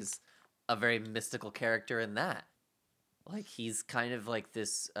plays a very mystical character in that. Like he's kind of like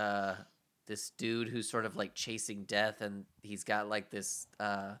this dude who's sort of like chasing death, and he's got like this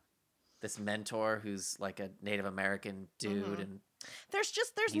mentor who's like a Native American dude, and there's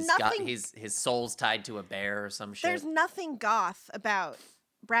nothing. His soul's tied to a bear or some shit. There's nothing goth about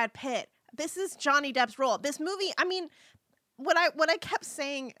Brad Pitt. This is Johnny Depp's role. This movie, what I kept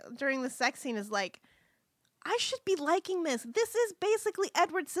saying during the sex scene is like, I should be liking this. This is basically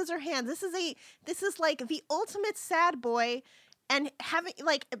Edward Scissorhands. This is like the ultimate sad boy, and having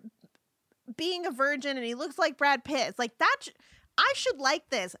like being a virgin, and he looks like Brad Pitt. It's like that. I should like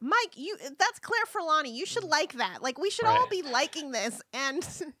this, Mike. That's Claire Forlani. You should like that. Like we should all be liking this, and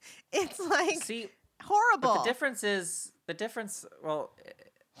it's like horrible. But the difference. Well,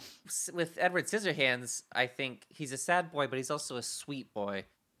 with Edward Scissorhands, I think he's a sad boy, but he's also a sweet boy.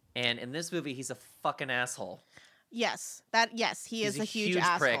 And in this movie, he's a fucking asshole. Yes, he is a huge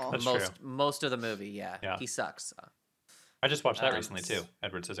prick. asshole. Most of the movie, yeah. He sucks. I just watched that recently too,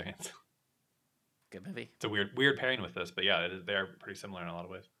 Edward Scissorhands. Good movie. It's a weird pairing with this, but yeah, they are pretty similar in a lot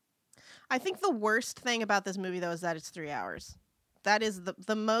of ways. I think the worst thing about this movie though is that it's 3 hours. That is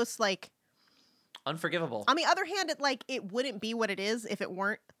the most like Unforgivable. on the other hand, it wouldn't be what it is if it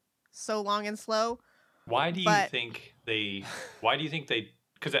weren't so long and slow. Why do you But- think they? Why do you think they?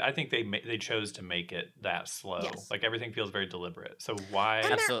 Because I think they chose to make it that slow. Yes. Like everything feels very deliberate. So why?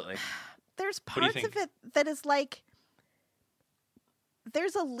 And Absolutely. There's do you parts think? of it that is like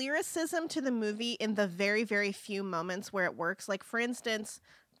there's a lyricism to the movie in the very, very few moments where it works. Like, for instance,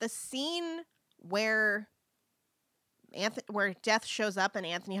 the scene where where Death shows up in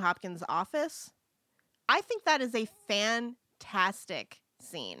Anthony Hopkins' office. I think that is a fantastic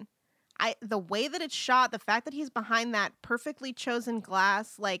scene. The way that it's shot, the fact that he's behind that perfectly chosen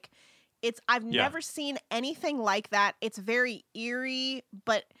glass, like I've Yeah. never seen anything like that. It's very eerie,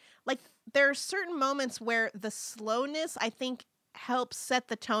 but like there are certain moments where the slowness, I think, helps set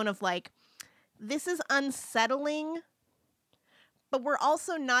the tone of like, this is unsettling, but we're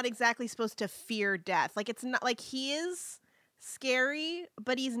also not exactly supposed to fear death. Like, it's not like he is scary,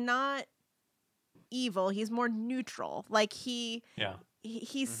 but he's not evil. He's more neutral. Like he's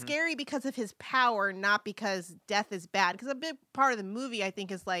Mhm. scary because of his power, not because death is bad. Because a big part of the movie, I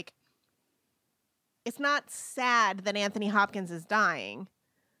think, is like, it's not sad that Anthony Hopkins is dying.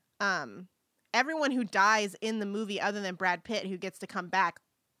 Everyone who dies in the movie, other than Brad Pitt, who gets to come back,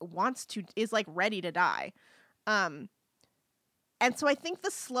 is like ready to die. And so I think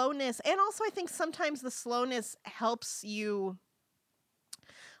the slowness, and also I think sometimes the slowness helps you.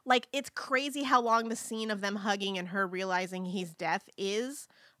 Like, it's crazy how long the scene of them hugging and her realizing he's death is.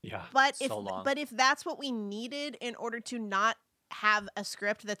 Yeah. But So long. if that's what we needed in order to not have a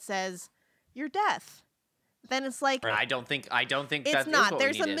script that says you're death, then it's like Right. I don't think it's that is not. what we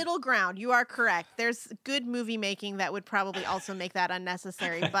There's a needed. middle ground. You are correct. There's good movie making that would probably also make that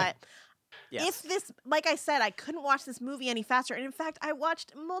unnecessary. But Yes. if this, like I said, I couldn't watch this movie any faster. And in fact, I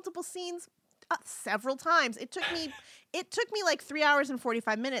watched multiple scenes several times. It took me like 3 hours and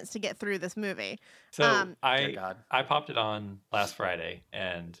 45 minutes to get through this movie. So Dear I God. I popped it on last Friday,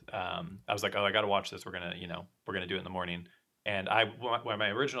 and I was like, oh, I got to watch this. We're gonna do it in the morning. And my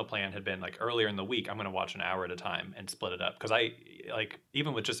original plan had been like earlier in the week, I'm gonna watch an hour at a time and split it up, because I like,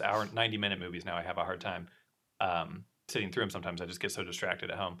 even with just 90-minute movies now, I have a hard time sitting through them. Sometimes I just get so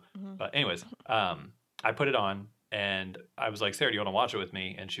distracted at home. Mhm. But anyways, I put it on. And I was like, Sarah, do you want to watch it with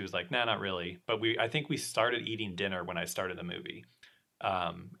me? And she was like, nah, not really. But I think we started eating dinner when I started the movie.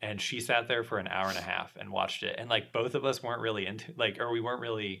 And she sat there for an hour and a half and watched it. And like both of us weren't really we weren't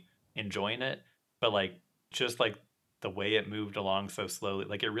really enjoying it. But like, just like the way it moved along so slowly,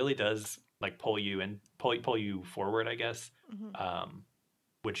 like it really does like pull you forward, I guess. Mhm.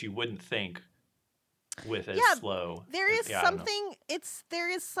 Which you wouldn't think with as Yeah, slow. There is Yeah, I don't know.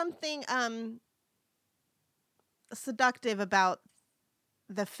 something seductive about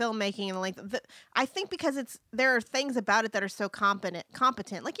the filmmaking and the length. I think because there are things about it that are so competent.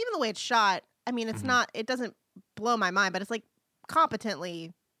 Like even the way it's shot. I mean, it's Mhm. not. It doesn't blow my mind, but it's like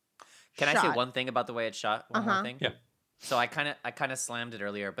competently. Can I say shot. one thing about the way it's shot? One more Uh-huh. thing. Yeah. So I kind of slammed it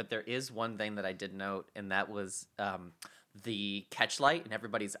earlier, but there is one thing that I did note, and that was the catch light in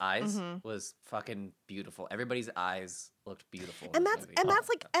everybody's eyes Mhm. was fucking beautiful. Everybody's eyes looked beautiful. in And this that's movie. and that's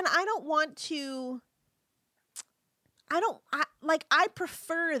like, and I don't want to. I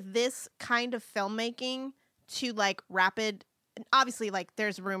prefer this kind of filmmaking to like rapid. Obviously, like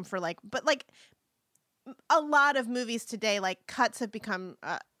there's room for like, but like a lot of movies today, like cuts have become,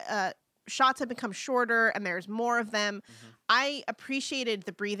 shots have become shorter, and there's more of them. Mhm. I appreciated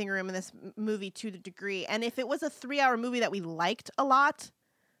the breathing room in this movie to the degree, and if it was a 3-hour movie that we liked a lot,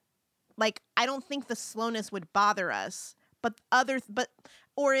 like I don't think the slowness would bother us.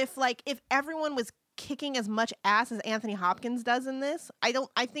 Or if everyone was kicking as much ass as Anthony Hopkins does in this,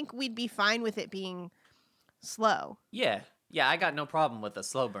 I think we'd be fine with it being slow. Yeah, I got no problem with a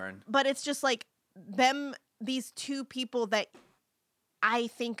slow burn. But it's just like these two people that I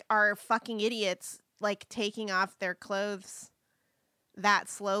think are fucking idiots, like taking off their clothes that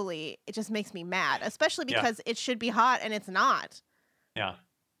slowly. It just makes me mad, especially Yeah. because it should be hot and it's not. Yeah.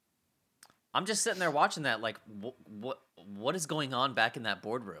 I'm just sitting there watching that, like, what is going on back in that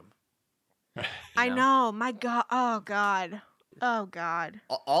boardroom? You I know. My God. Oh God. Oh God.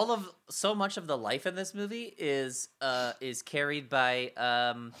 So much of the life in this movie is carried by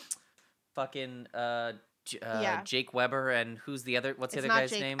fucking Yeah. Jake Weber, and who's the other? What's the It's other not guy's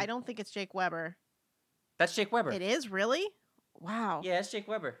Jake. name? I don't think it's Jake Weber. That's Jake Weber. It is really? Wow. Yeah, it's Jake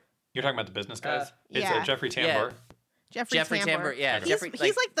Weber. You're talking about the business guys? It's yeah. Jeffrey Yeah. Tambor. Jeffrey Tambor. Yeah, Okay. Jeffrey.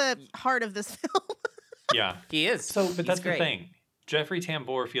 He's like the heart of this film. Yeah. He is. So, but He's that's the great. thing. Jeffrey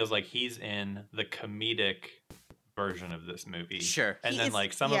Tambor feels like he's in the comedic version of this movie. Sure. And He then is-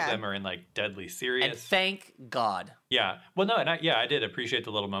 like some yeah. of them are in like deadly And serious. thank God. Yeah. Well, no, and I did appreciate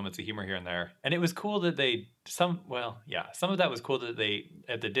the little moments of humor here and there. And it was cool that some of that was cool that they,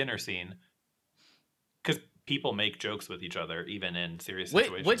 at the dinner scene, because people make jokes with each other, even in serious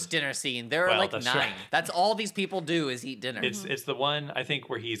situations. Which dinner scene? There are Well, like that's 9. true. That's all these people do is eat dinner. It's the one, I think,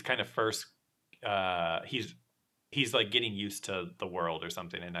 where he's kind of first, he's like getting used to the world or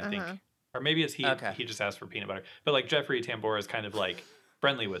something. And I think, or maybe it's Okay. he just asked for peanut butter. But like Jeffrey Tambor is kind of like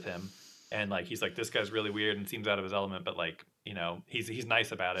friendly with him. And like he's like, this guy's really weird and seems out of his element, but like, you know, he's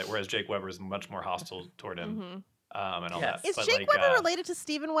nice about it. Whereas Jake Weber is much more hostile toward him, and all Yes. that. Is But, Jake like, Weber related to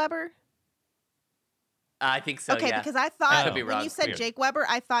Steven Weber? I think so. Okay, yeah. because I I thought could be when wrong. you said Weird. Jake Weber,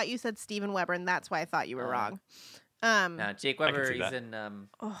 I thought you said Steven Weber, and that's why I thought you were Oh. wrong. No, Jake I can Weber. see He's that. in.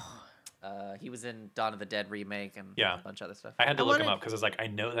 Oh, He was in Dawn of the Dead remake and Yeah. a bunch of other stuff. I had to I look him wanted- up because I was like, I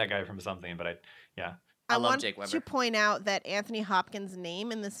know that guy from something, but I love want Jake Weber. to point out that Anthony Hopkins'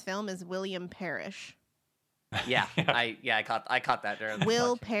 name in this film is William Parrish. Yeah, I caught that during the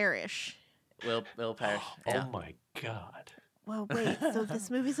Will watch. Parrish. Will Parrish. Yeah. Oh my God. Well, wait. So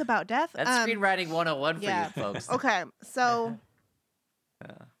this movie's about death. That's screenwriting 101 for yeah. you folks. Okay, so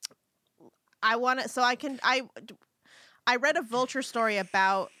I want to. So I read a Vulture story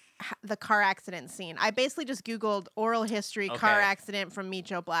about the car accident scene. I basically just Googled oral history car Okay. accident from Meet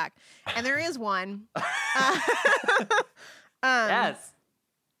Joe Black, and there is one. Yes.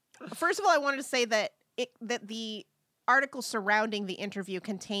 First of all, I wanted to say that the article surrounding the interview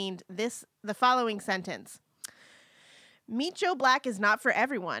contained the following sentence. Meet Joe Black is not for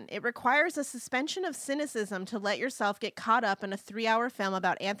everyone. It requires a suspension of cynicism to let yourself get caught up in a 3-hour film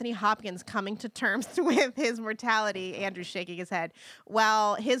about Anthony Hopkins coming to terms with his mortality, Andrew's shaking his head,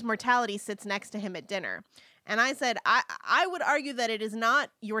 while his mortality sits next to him at dinner. And I said, I would argue that it is not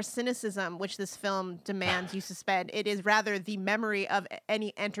your cynicism which this film demands you suspend. It is rather the memory of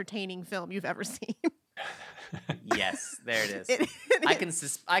any entertaining film you've ever seen. Yes, there it is. It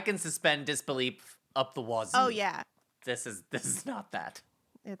I can suspend disbelief up the wazoo. Oh, yeah. This is not that.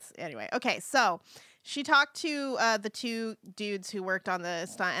 It's anyway. Okay, so she talked to the 2 dudes who worked on the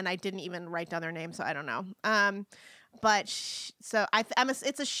stunt, and I didn't even write down their names, so I don't know. But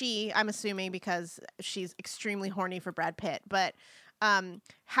it's a she. I'm assuming because she's extremely horny for Brad Pitt. But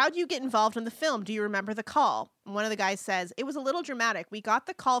how do you get involved in the film? Do you remember the call? One of the guys says it was a little dramatic. We got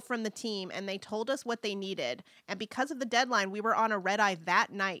the call from the team, and they told us what they needed. And because of the deadline, we were on a red eye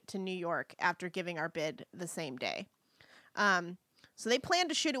that night to New York after giving our bid the same day. So they planned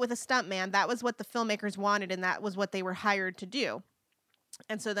to shoot it with a stuntman. That was what the filmmakers wanted, and that was what they were hired to do.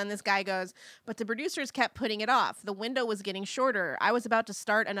 And so then this guy goes, but the producers kept putting it off. The window was getting shorter. I was about to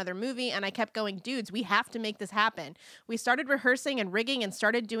start another movie, and I kept going, dudes, we have to make this happen. We started rehearsing and rigging and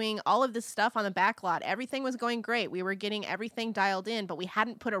started doing all of this stuff on the back lot. Everything was going great. We were getting everything dialed in, but we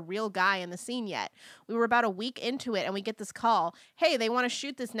hadn't put a real guy in the scene yet. We were about a week into it, and we get this call. Hey, they want to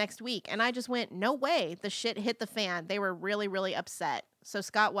shoot this next week. And I just went, no way. The shit hit the fan. They were really, really upset. So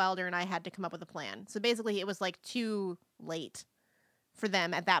Scott Wilder and I had to come up with a plan. So basically, it was like too late for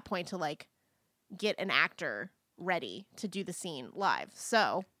them at that point to like get an actor ready to do the scene live.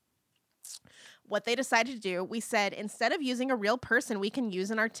 So what they decided to do, we said, instead of using a real person, we can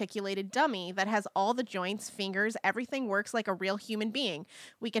use an articulated dummy that has all the joints, fingers, everything works like a real human being.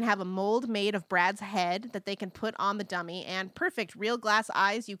 We can have a mold made of Brad's head that they can put on the dummy, and perfect real glass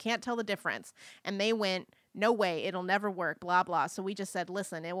eyes. You can't tell the difference. And they went, no way, it'll never work, blah, blah. So we just said,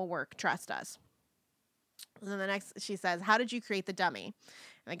 listen, it will work. Trust us. And then the next, she says, how did you create the dummy?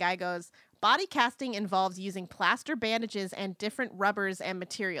 And the guy goes, body casting involves using plaster bandages and different rubbers and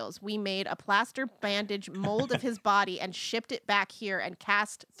materials. We made a plaster bandage mold of his body and shipped it back here and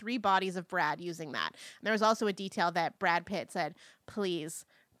cast 3 bodies of Brad using that. And there was also a detail that Brad Pitt said, please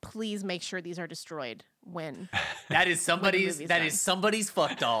make sure these are destroyed when That is somebody's movie's that done. is somebody's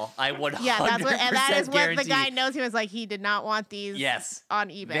fuck doll. I would 100% yeah, that's what, and that is what the guarantee. guy knows. He was like, he did not want these Yes. on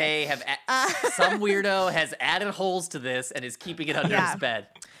eBay. They have some weirdo has added holes to this and is keeping it under Yeah. his bed.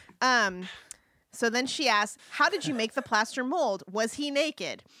 So then she asks, how did you make the plaster mold? Was he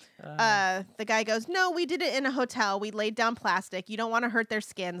naked? The guy goes, no, we did it in a hotel. We laid down plastic. You don't want to hurt their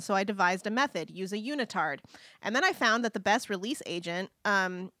skin, so I devised a method. Use a unitard. And then I found that the best release agent,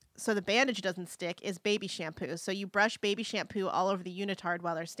 so the bandage doesn't stick, is baby shampoo. So you brush baby shampoo all over the unitard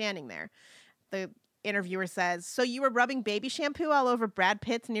while they're standing there. The interviewer says, so you were rubbing baby shampoo all over Brad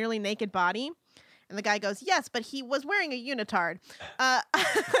Pitt's nearly naked body? And the guy goes, yes, but he was wearing a unitard.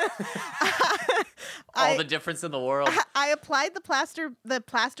 All the difference in the world. I applied the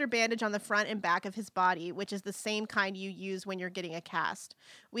plaster bandage on the front and back of his body, which is the same kind you use when you're getting a cast.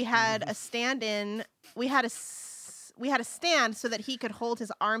 We had a stand-in. We had a we had a stand so that he could hold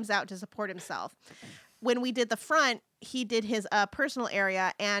his arms out to support himself. When we did the front, he did his personal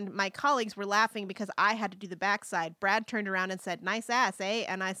area, and my colleagues were laughing because I had to do the backside. Brad turned around and said, "Nice ass, eh?"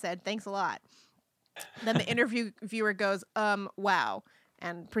 And I said, "Thanks a lot." Then the interviewer goes, wow,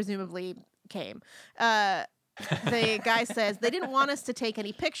 and presumably came. The guy says, "They didn't want us to take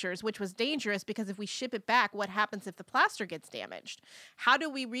any pictures, which was dangerous because if we ship it back, what happens if the plaster gets damaged? How do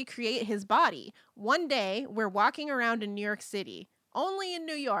we recreate his body? One day, we're walking around in New York City, only in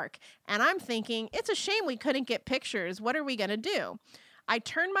New York, and I'm thinking, it's a shame we couldn't get pictures. What are we going to do?" I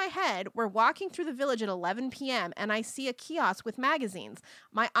turn my head. We're walking through the village at 11 p.m., and I see a kiosk with magazines.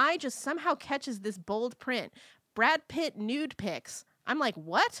 My eye just somehow catches this bold print. Brad Pitt nude pics. I'm like,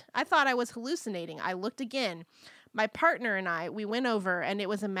 what? I thought I was hallucinating. I looked again. My partner and I, we went over, and it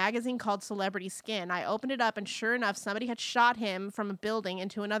was a magazine called Celebrity Skin. I opened it up, and sure enough, somebody had shot him from a building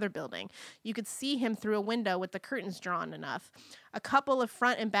into another building. You could see him through a window with the curtains drawn enough. A couple of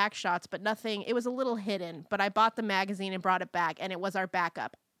front and back shots, but nothing. It was a little hidden, but I bought the magazine and brought it back, and it was our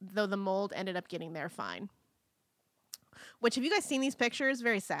backup, though the mold ended up getting there fine. Which, have you guys seen these pictures?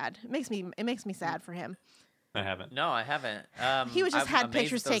 Very sad. It makes me sad for him. I haven't. No, I haven't. He was just I'm had amazed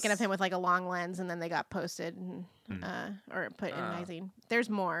pictures those- taken of him with like a long lens, and then they got posted and, or put in a magazine. There's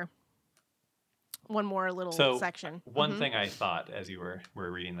more. One more little section. One thing I thought as you were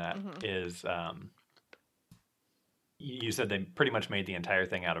reading that is, you said they pretty much made the entire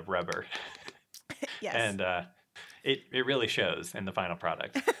thing out of rubber. Yes. And it really shows in the final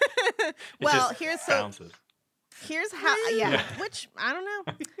product. Well, bounces. Here's how, which I don't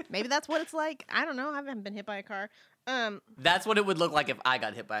know. Maybe that's what it's like. I don't know. I haven't been hit by a car. That's what it would look like if I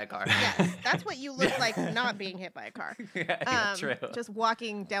got hit by a car. Yes, that's what you look like not being hit by a car. True. Just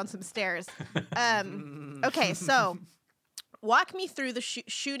walking down some stairs. Okay, so walk me through the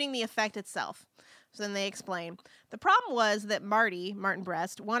shooting the effect itself. So then they explain. The problem was that Martin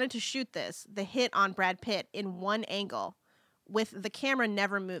Brest, wanted to shoot the hit on Brad Pitt in one angle with the camera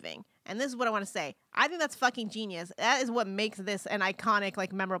never moving. And this is what I want to say. I think that's fucking genius. That is what makes this an iconic,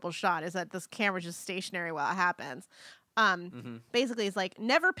 like, memorable shot, is that this camera's just stationary while it happens. Basically, it's like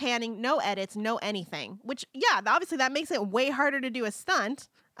never panning, no edits, no anything. Which, yeah, obviously that makes it way harder to do a stunt.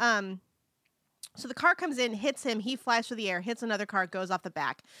 So the car comes in, hits him, he flies through the air, hits another car, goes off the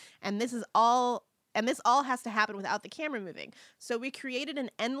back. And this all has to happen without the camera moving. So we created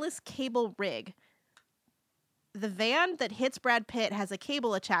an endless cable rig. The van that hits Brad Pitt has a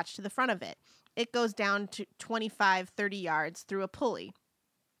cable attached to the front of it. It goes down to 25, 30 yards through a pulley.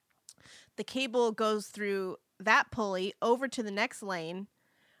 The cable goes through that pulley over to the next lane,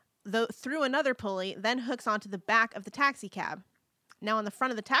 through another pulley, then hooks onto the back of the taxi cab. Now on the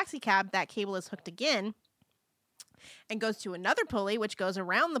front of the taxi cab, that cable is hooked again and goes to another pulley, which goes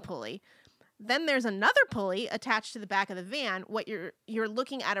around the pulley. Then there's another pulley attached to the back of the van. What you're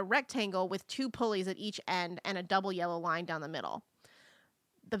looking at a rectangle with two pulleys at each end and a double yellow line down the middle.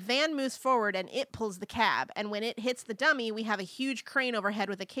 The van moves forward and it pulls the cab. And when it hits the dummy, we have a huge crane overhead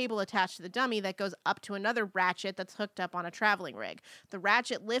with a cable attached to the dummy that goes up to another ratchet that's hooked up on a traveling rig. The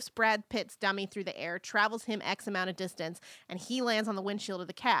ratchet lifts Brad Pitt's dummy through the air, travels him X amount of distance, and he lands on the windshield of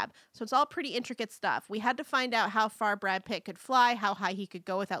the cab. So it's all pretty intricate stuff. We had to find out how far Brad Pitt could fly, how high he could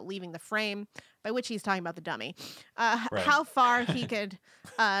go without leaving the frame, by which he's talking about the dummy. Right. How far he could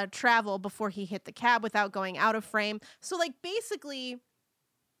travel before he hit the cab without going out of frame. So, like, basically,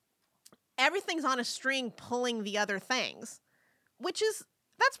 everything's on a string pulling the other things,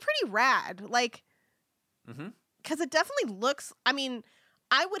 that's pretty rad. Like, because it definitely looks, I mean,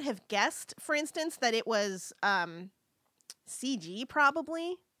 I would have guessed, for instance, that it was CG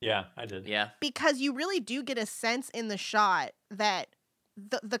probably. Yeah, I did. Yeah. Because you really do get a sense in the shot that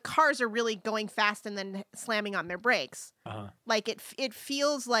the cars are really going fast and then slamming on their brakes. Like it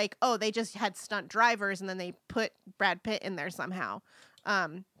feels like, oh, they just had stunt drivers and then they put Brad Pitt in there somehow.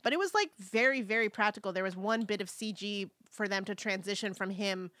 But it was like very, very practical. There was one bit of CG for them to transition from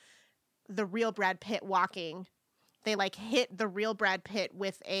him, the real Brad Pitt walking. They like hit the real Brad Pitt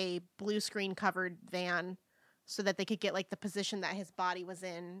with a blue screen covered van so that they could get like the position that his body was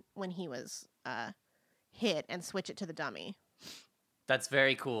in when he was hit and switch it to the dummy. That's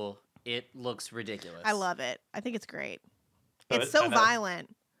very cool. It looks ridiculous. I love it. I think it's great. But It's so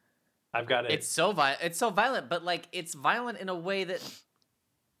violent. I've got it. It's so violent, but like it's violent in a way that,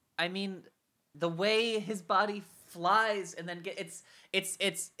 I mean, the way his body flies and then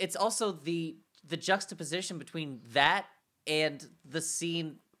it's also the juxtaposition between that and the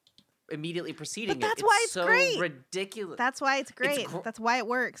scene immediately preceding But that's it. why it's so great. ridiculous. That's why it's great. That's why it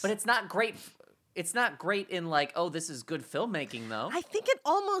works. But it's not great. It's not great in like, oh, this is good filmmaking though. I think it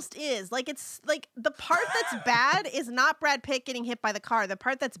almost is. Like, it's like the part that's bad is not Brad Pitt getting hit by the car. The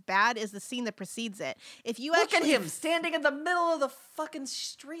part that's bad is the scene that precedes it. If you Look at actually him standing in the middle of the fucking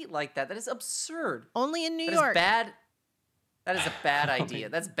street like that. That is absurd. only in New That York. is bad. That is a bad idea.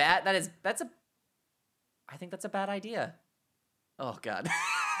 That's bad. That's a. I think that's a bad idea. Oh God.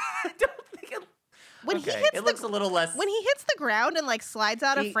 I don't think it. When he okay, hits it looks a little less. When he hits the ground and like slides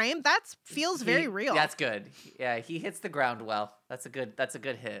out of frame, that feels very real. That's good. Yeah, he hits the ground well. That's a good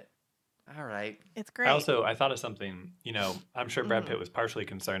hit. All right. It's great. I thought of something, I'm sure Brad Pitt was partially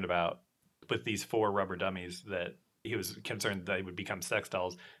concerned about with these 4 rubber dummies that he was concerned that they would become sex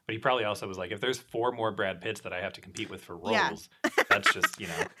dolls, but he probably also was like, if there's 4 more Brad Pitts that I have to compete with for roles, Yeah. that's just,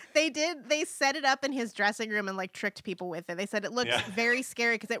 They set it up in his dressing room and like tricked people with it. They said it looked very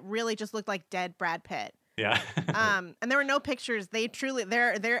scary because it really just looked like dead Brad Pitt. Yeah. And there were no pictures.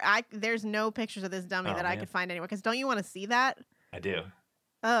 There's no pictures of this dummy that I could find anywhere. Because don't you want to see that? I do.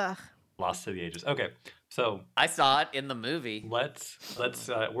 Ugh. Lost to the ages. Okay. So I saw it in the movie. let's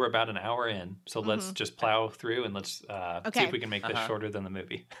we're about an hour in, so let's just plow through and let's see Okay. if we can make this shorter than the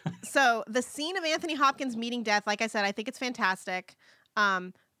movie. So the scene of Anthony Hopkins meeting death, like I said, I think it's fantastic.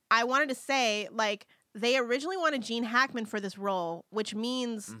 I wanted to say, like, they originally wanted Gene Hackman for this role, which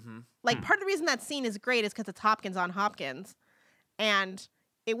means, like, part of the reason that scene is great is because it's Hopkins on Hopkins. And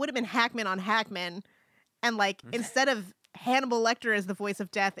it would have been Hackman on Hackman. And, like, instead of Hannibal Lecter as the voice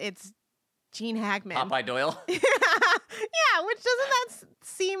of death, it's Gene Hackman. Popeye Doyle. Yeah, which doesn't that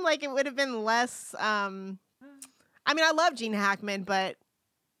seem like it would have been less, I mean, I love Gene Hackman, but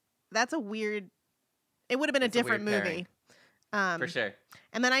that's a weird, it would have been It's a a different weird movie. For sure.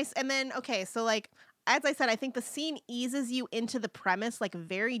 And then okay, so like as I said, I think the scene eases you into the premise like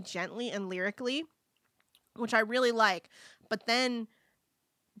very gently and lyrically, which I really like. But then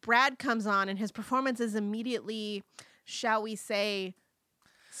Brad comes on and his performance is immediately, shall we say,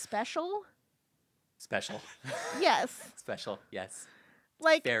 special? Special. Yes. Special. Yes.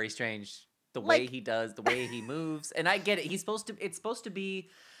 Like Very strange. The like- way he does, the way he moves. And I get it. It's supposed to be, it's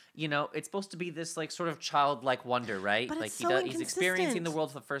supposed to be this like sort of childlike wonder, right? But like it's so he's experiencing the inconsistent.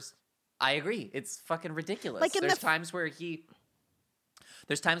 world for the first. I agree. It's fucking ridiculous. Like in there's the times where he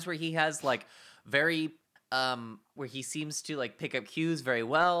has like very where he seems to like pick up cues very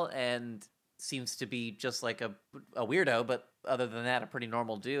well and seems to be just like a weirdo, but other than that, a pretty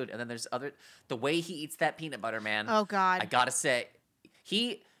normal dude. And then there's the way he eats that peanut butter, man. oh god. I gotta say,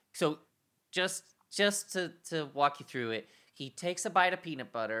 just to walk you through it, he takes a bite of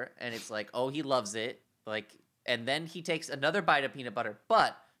peanut butter and it's like, oh, he loves it. Like, and then he takes another bite of peanut butter,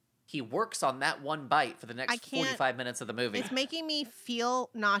 but he works on that one bite for the next 45 minutes of the movie. It's making me feel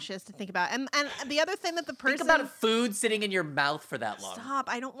nauseous to think about. And the other thing that the person Think about food sitting in your mouth for that long. Stop,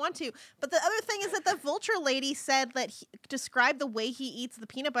 I don't want to. But the other thing is that the vulture lady said that described the way he eats the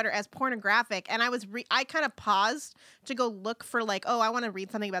peanut butter as pornographic. And I kind of paused to go look for like, oh, I want to read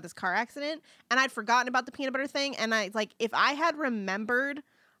something about this car accident. And I'd forgotten about the peanut butter thing. And if I had remembered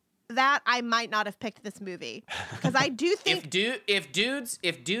that, I might not have picked this movie. Because I do think if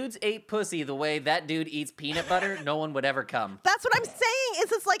dudes ate pussy the way that dude eats peanut butter, no one would ever come. that's what I'm saying.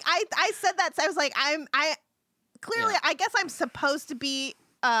 It's just like I said that, so I was like, I guess I'm supposed to be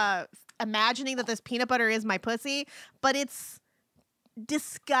imagining that this peanut butter is my pussy, but it's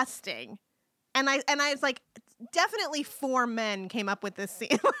disgusting. And I was like, definitely 4 men came up with this scene.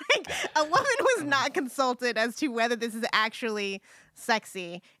 Like, a woman was not consulted as to whether this is actually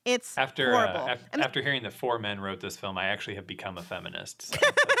sexy. It's horrible. After hearing that 4 men wrote this film, I actually have become a feminist.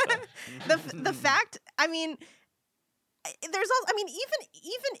 So the fact, I mean, there's also, I mean,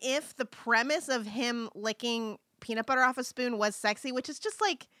 even if the premise of him licking peanut butter off a spoon was sexy, which is just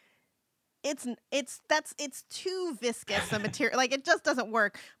like, it's too viscous a material, like it just doesn't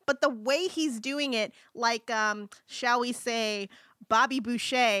work. But the way he's doing it, like shall we say Bobby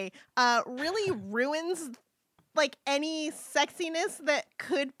Boucher, really ruins like any sexiness that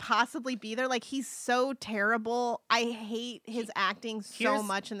could possibly be there. Like, he's so terrible. I hate his acting so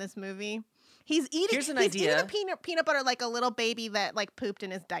much in this movie. He's eating the peanut butter like a little baby that like pooped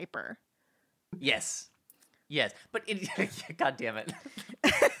in his diaper. Yes. But God damn it.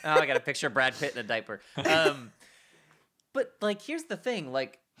 Oh, I got to picture Brad Pitt in a diaper. But like, here's the thing.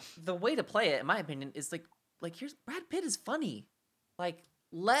 Like, the way to play it, in my opinion, is like here's Brad Pitt is funny. And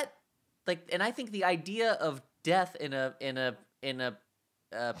I think the idea of death in a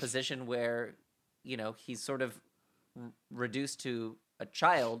position where, he's sort of reduced to a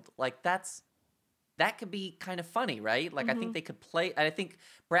child, like that could be kind of funny, right? Like, I think they could play. I think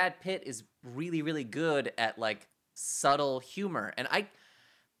Brad Pitt is really, really good at like subtle humor, and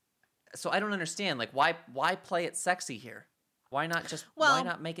so I don't understand. Like, why play it sexy here? Why not just why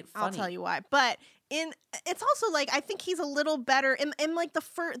not make it funny? I'll tell you why. But it's also like I think he's a little better in like the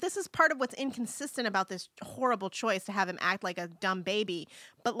first. This is part of what's inconsistent about this horrible choice to have him act like a dumb baby.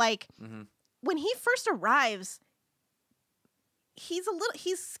 But like when he first arrives, he's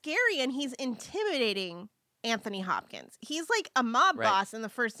scary and he's intimidating Anthony Hopkins. He's like a mob boss in the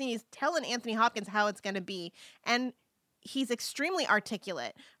first scene. He's telling Anthony Hopkins how it's going to be, and he's extremely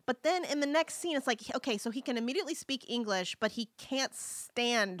articulate. But then in the next scene, it's like, okay, so he can immediately speak English, but he can't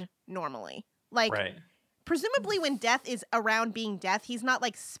stand normally. Like, presumably when Death is around being Death, he's not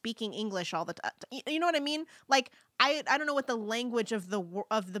like speaking English all the time. You know what I mean? Like, I don't know what the language of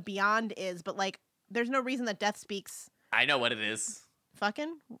the Beyond is, but like, there's no reason that Death speaks. I know what it is.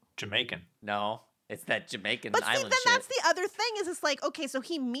 Fucking Jamaican. No, it's that Jamaican but island see, then shit. that's the other thing is it's like, okay, so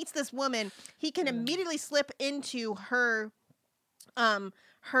he meets this woman, he can immediately slip into her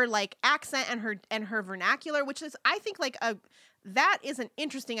like accent and her vernacular, which is I think like that is an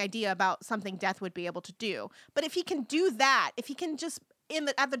interesting idea about something Death would be able to do. But if he can do that, if he can just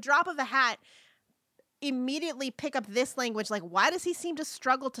at the drop of a hat immediately pick up this language, like why does he seem to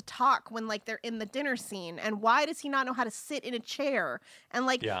struggle to talk when like they're in the dinner scene, and why does he not know how to sit in a chair, and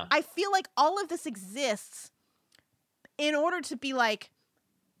like I feel like all of this exists in order to be like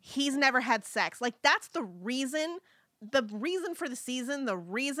he's never had sex. Like that's the reason for the season, the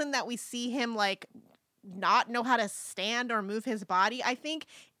reason that we see him like not know how to stand or move his body, I think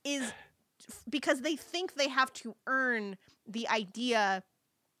is because they think they have to earn the idea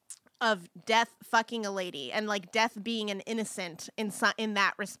of Death fucking a lady and like Death being an innocent in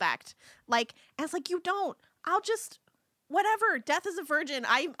that respect. Like, and it's like, you don't. I'll just whatever. Death is a virgin.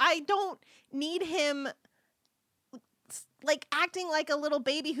 I don't need him like acting like a little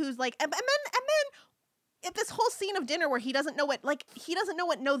baby who's like and then at this whole scene of dinner where he doesn't know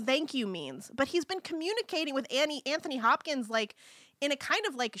what no thank you means, but he's been communicating with Anthony Hopkins like in a kind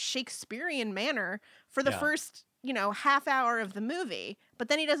of like Shakespearean manner for the first half hour of the movie, but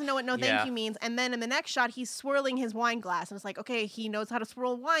then he doesn't know what no thank you means, and then in the next shot he's swirling his wine glass, and it's like, okay, he knows how to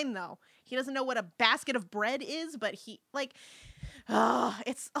swirl wine though. He doesn't know what a basket of bread is, but he like,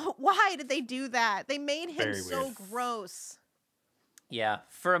 why did they do that? They made him Very so weird. gross. Yeah,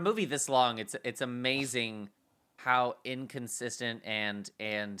 for a movie this long, it's amazing how inconsistent and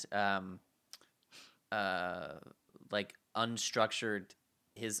like unstructured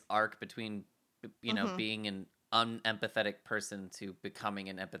his arc between being an unempathetic person to becoming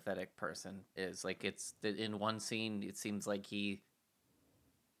an empathetic person is. Like, it's in one scene it seems like he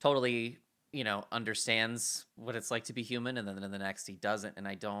totally understands what it's like to be human, and then in the next he doesn't, and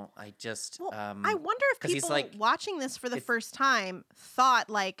I wonder if people like, watching this for the first time thought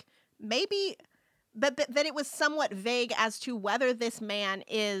like maybe that it was somewhat vague as to whether this man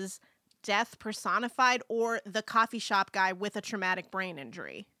is Death personified or the coffee shop guy with a traumatic brain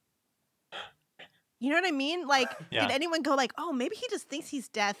injury. You know what I mean? Like, did anyone go like, oh, maybe he just thinks he's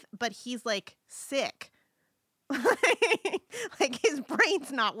Death, but he's like sick. Like his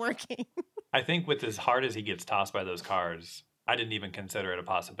brain's not working. I think with as hard as he gets tossed by those cars, I didn't even consider it a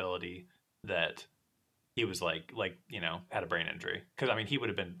possibility that he was like had a brain injury. Because I mean, he would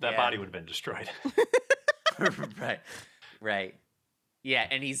have been body would have been destroyed. Right. Yeah,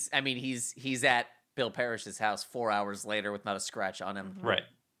 and he's at Bill Parrish's house 4 hours later with not a scratch on him. Right.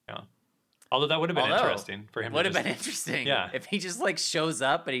 Yeah. Although that would have been interesting for him. Would have been interesting. Yeah. If he just like shows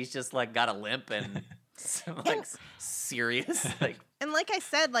up and he's just like got a limp and like serious like. And like I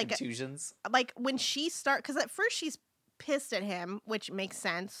said, like contusions. Like when she because at first she's pissed at him, which makes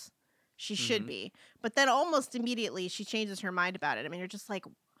sense. She should be, but then almost immediately she changes her mind about it. I mean, you're just like,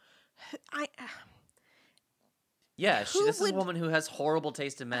 this is a woman who has horrible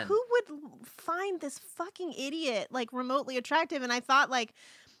taste in men. Who would find this fucking idiot like remotely attractive? And I thought like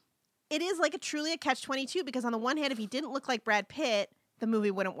it is like truly a catch-22 because on the one hand, if he didn't look like Brad Pitt, the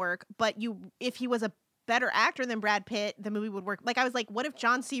movie wouldn't work. But if he was a better actor than Brad Pitt, the movie would work. Like I was like, what if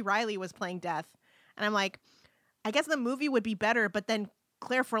John C. Reilly was playing Death? And I'm like, I guess the movie would be better, but then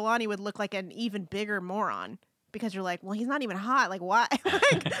Claire Forlani would look like an even bigger moron because you're like, well, he's not even hot. Like, why?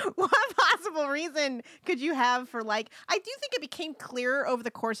 Like, what possible reason could you have for like? I do think it became clearer over the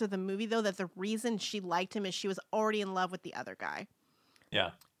course of the movie, though, that the reason she liked him is she was already in love with the other guy.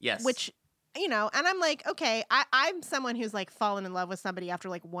 Yeah. Yes. Which, and I'm like, okay, I'm someone who's like fallen in love with somebody after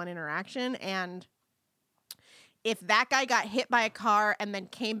like one interaction, and if that guy got hit by a car and then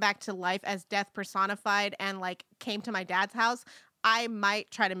came back to life as Death personified and like came to my dad's house, I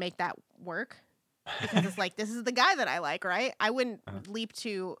might try to make that work because it's like, this is the guy that I like, right? I wouldn't leap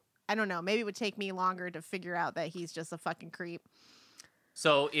to, I don't know, maybe it would take me longer to figure out that he's just a fucking creep.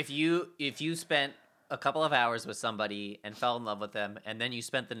 So if you spent a couple of hours with somebody and fell in love with them, and then you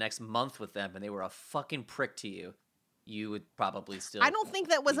spent the next month with them, and they were a fucking prick to you, you would probably still. I don't think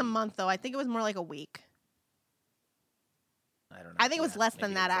that was a month though. I think it was more like a week. I don't know. I think it was less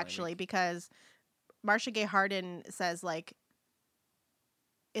than maybe it that was only a actually, week. because Marcia Gay Harden says like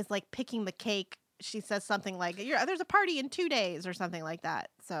is like picking the cake. She says something like, "There's a party in 2 days" or something like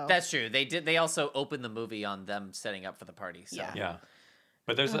that. So That's true. They also opened the movie on them setting up for the party. So. Yeah. Yeah.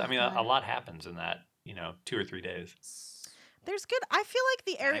 But there's, Oh, I mean, God. a lot happens in that, 2 or 3 days. there's good. I feel like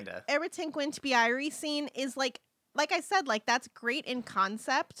the Kinda. Eritin Gwynpieri scene is like I said, like that's great in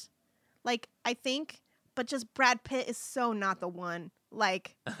concept. Like I think, but just Brad Pitt is so not the one.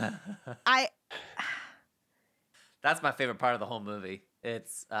 Like I. That's my favorite part of the whole movie.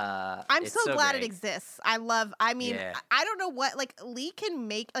 It's I'm it's so glad great. it exists. I mean, Yeah. I don't know what, like, Lee can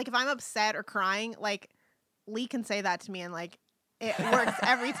make, like, if I'm upset or crying, like, Lee can say that to me and, like, it works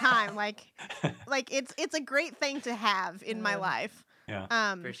every time. Like, it's a great thing to have in my life.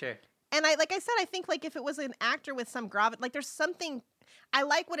 Yeah. For sure. And like I said, I think, like, if it was an actor with some like, there's something, I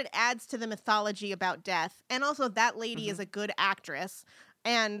like what it adds to the mythology about death. And also, that lady is a good actress.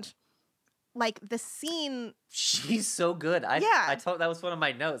 And, like, the scene. She's so good. I Yeah. told that was one of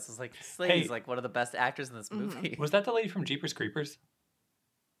my notes. It's like this lady's like one of the best actors in this movie. Was that the lady from Jeepers Creepers?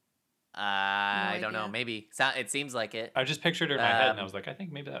 I don't know. idea. Maybe it seems like it. I just pictured her in my head, and I was like, I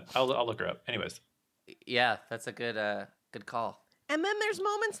think maybe that. I'll look her up. Anyways. Yeah, that's a good call. And then there's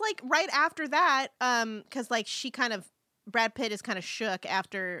moments like right after that, because like Brad Pitt is kind of shook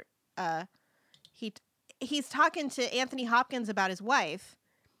after he's talking to Anthony Hopkins about his wife,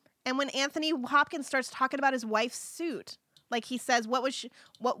 and when Anthony Hopkins starts talking about his wife's suit, like he says, what was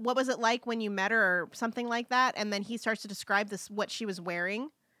it like when you met her or something like that, and then he starts to describe what she was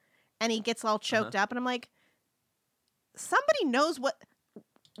wearing, and he gets all choked up, and I'm like, somebody knows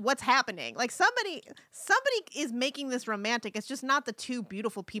what's happening. Like somebody is making this romantic. It's just not the two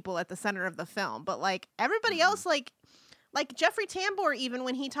beautiful people at the center of the film, but like everybody else, like Jeffrey Tambor, even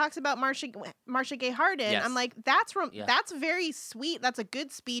when he talks about Marcia Gay Harden, Yes. I'm like, that's very sweet. That's a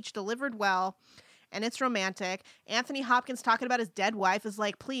good speech delivered well, and it's romantic. Anthony Hopkins talking about his dead wife is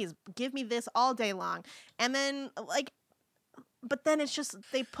like, please give me this all day long. And then but then it's just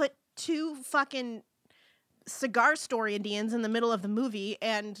they put two fucking cigar store Indians in the middle of the movie,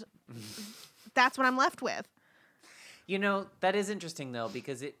 and that's what I'm left with. That is interesting though,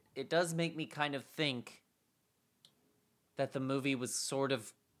 because it does make me kind of think that the movie was sort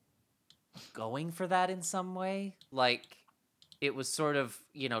of going for that in some way. Like it was sort of,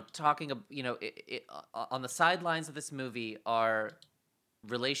 talking, on the sidelines of this movie are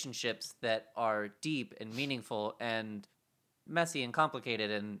relationships that are deep and meaningful and messy and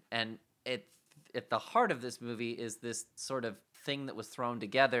complicated, and at the heart of this movie is this sort of thing that was thrown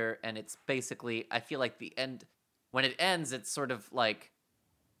together, and it's basically, I feel like the end, when it ends, it's sort of like,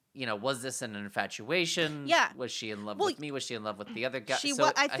 was this an infatuation? Yeah. Was she in love with me? Was she in love with the other guy?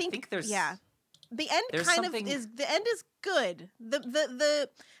 I think there's the end there's kind something- of is the end is good.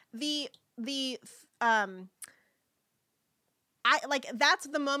 I like that's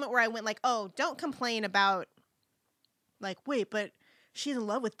the moment where I went like, oh, don't complain about like, wait, but she's in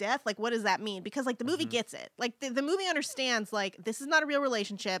love with death? Like, what does that mean? Because like the movie gets it. Like the movie understands like this is not a real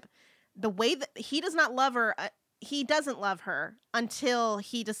relationship. The way that he does not love her, he doesn't love her until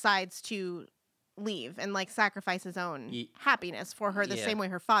he decides to leave and like sacrifice his own happiness for her the same way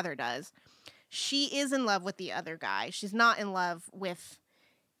her father does. She is in love with the other guy. She's not in love with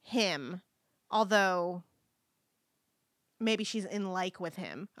him, although maybe she's in like with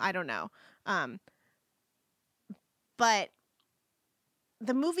him. I don't know. But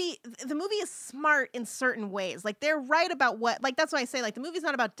the movie is smart in certain ways. Like they're right about what, like that's why I say like the movie's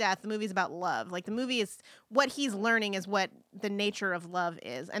not about death, the movie's about love. Like the movie is what he's learning is what the nature of love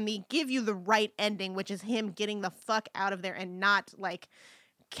is. And they give you the right ending, which is him getting the fuck out of there and not like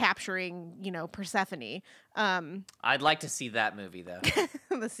capturing, Persephone. I'd like to see that movie though.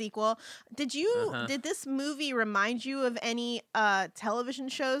 The sequel. Did this movie remind you of any television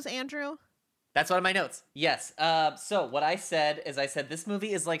shows, Andrew? That's one of my notes. Yes. So what I said is this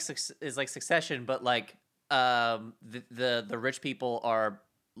movie is like Succession, but like the rich people are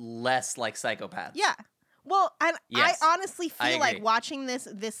less like psychopaths. Yeah. Well, and Yes, I honestly feel like agree. watching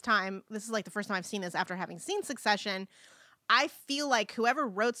this time, this is like the first time I've seen this after having seen Succession. I feel like whoever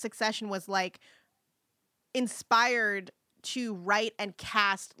wrote Succession was like inspired to write and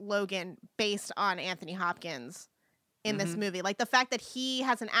cast Logan based on Anthony Hopkins in this movie. Like the fact that he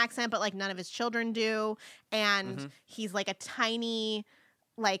has an accent, but like none of his children do. And he's like a tiny,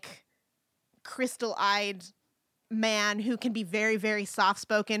 like crystal-eyed man who can be very, very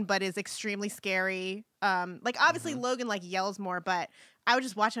soft-spoken but is extremely scary. Like obviously Logan like yells more, but I was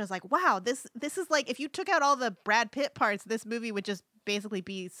just watching, I was like, wow, this is like, if you took out all the Brad Pitt parts, this movie would just basically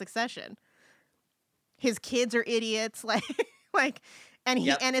be Succession. His kids are idiots, like and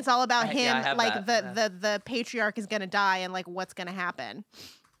it's all about him, like the patriarch is gonna die and like what's gonna happen.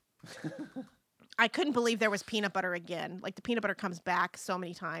 I couldn't believe there was peanut butter again. Like the peanut butter comes back so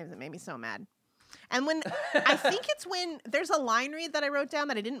many times, it made me so mad. And when I think it's when there's a line read that I wrote down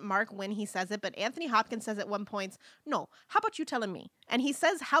that I didn't mark when he says it, but Anthony Hopkins says at one point, no, how about you telling me? And he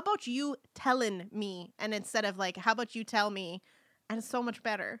says, how about you telling me? And instead of like, how about you tell me? And it's so much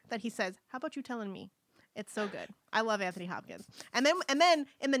better that he says, how about you telling me? It's so good. I love Anthony Hopkins. And then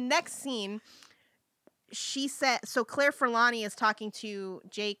in the next scene, she said, so Claire Forlani is talking to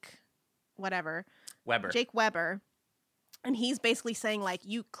Jake Weber. And he's basically saying, like,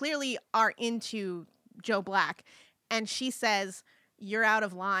 you clearly are into Joe Black. And she says, you're out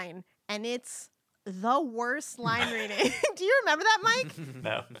of line. And it's the worst line reading. Do you remember that, Mike?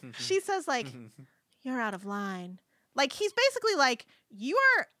 No. She says, like, you're out of line. Like, he's basically like,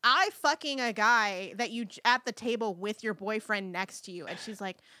 I fucking a guy that you at the table with your boyfriend next to you. And she's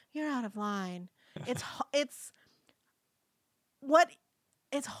like, you're out of line. It's horrible.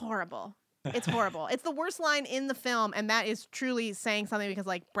 It's horrible. It's the worst line in the film, and that is truly saying something because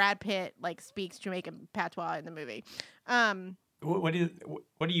like Brad Pitt like speaks Jamaican patois in the movie. What do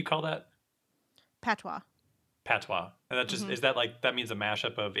you call that? Patois. Patois. And that just is that like that means a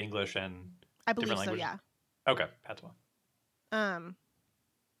mashup of English and I believe different so, languages? yeah. Okay, patois.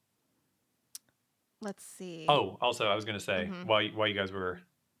 Let's see. Oh, also I was going to say while you guys were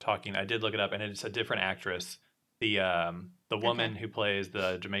talking, I did look it up and it's a different actress. The woman who plays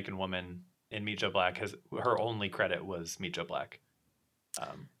the Jamaican woman in Meet Joe Black her only credit was Meet Joe Black.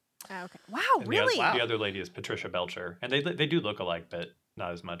 Okay. Wow, really? The other lady is Patricia Belcher, and they do look alike, but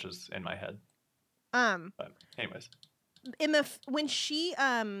not as much as in my head. But anyways, in when she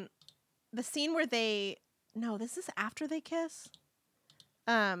the scene where this is after they kiss.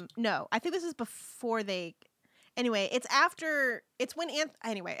 No, I think this is before they. Anyway, it's when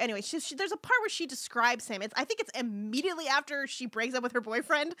anyway, there's a part where she describes him. I think it's immediately after she breaks up with her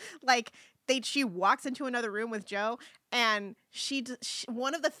boyfriend. Like she walks into another room with Joe, and she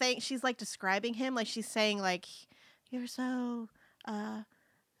one of the things she's like describing him, like she's saying like, "You're so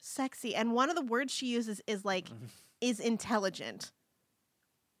sexy," and one of the words she uses is like, "is intelligent."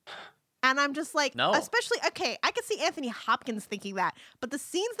 And I'm just like, no. Especially, okay, I could see Anthony Hopkins thinking that, but the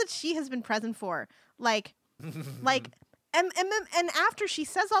scenes that she has been present for, like. And after she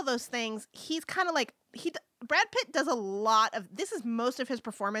says all those things, he's kind of like Brad Pitt does a lot of this. Is most of his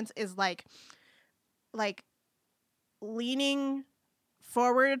performance is like leaning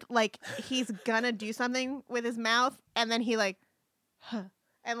forward, like he's gonna do something with his mouth, and then he like,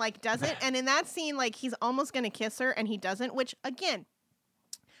 and like does it. And in that scene, like he's almost gonna kiss her, and he doesn't. Which again,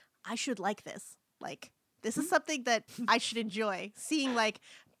 I should like this. Like this is something that I should enjoy seeing. Like.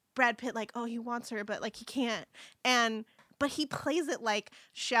 Brad Pitt, like, oh, he wants her, but like he can't. But he plays it like,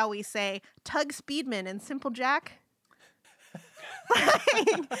 shall we say, Tug Speedman and Simple Jack.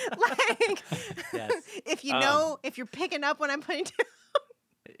 like yes. If if you're picking up what I'm putting down.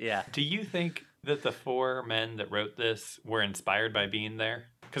 Yeah. Do you think that the four men that wrote this were inspired by being there?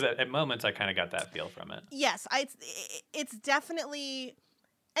 Because at moments I kind of got that feel from it. Yes, it's definitely.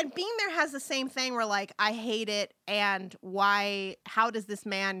 And Being There has the same thing where, like, I hate it, and how does this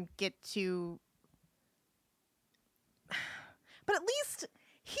man get to... But at least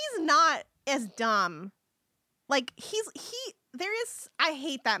he's not as dumb. Like, I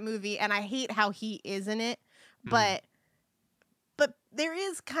hate that movie, and I hate how he is in it, but there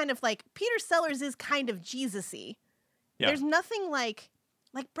is kind of, like, Peter Sellers is kind of Jesus-y. Yeah. There's nothing like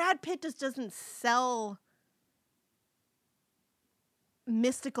Brad Pitt just doesn't sell...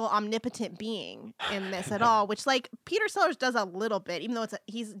 mystical omnipotent being in this at all, which like Peter Sellers does a little bit, even though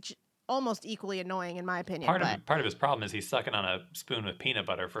he's almost equally annoying in my opinion. Part of his problem is he's sucking on a spoon with peanut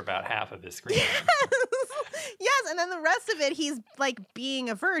butter for about half of his screen. Yes, and then the rest of it he's like being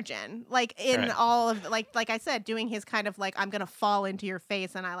a virgin, like in all of like I said, doing his kind of like I'm gonna fall into your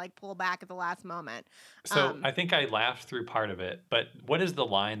face and I like pull back at the last moment. So I think I laughed through part of it, but what is the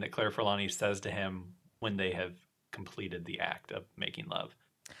line that Claire Forlani says to him when they have completed the act of making love?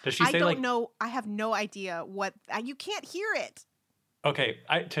 Does she say I don't know. I have no idea what you can't hear it. Okay,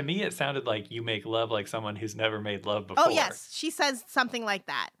 to me it sounded like you make love like someone who's never made love before. Oh yes, she says something like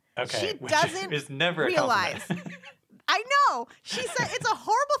that. Okay, she doesn't is never realize. A compliment. I know. She said it's a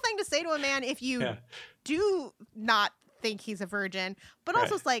horrible thing to say to a man if you do not think he's a virgin, but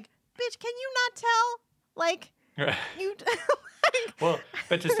also it's like, bitch, can you not tell? Like You Well,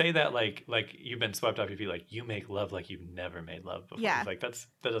 but to say that like you've been swept off your feet, like you make love like you've never made love before. Yeah. It's like that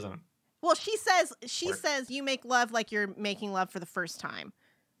doesn't. Well, she says Work. you make love like you're making love for the first time,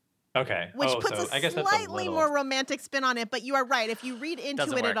 Okay. which oh, puts so a I guess that's a slightly little. more romantic spin on it. But you are right. If you read into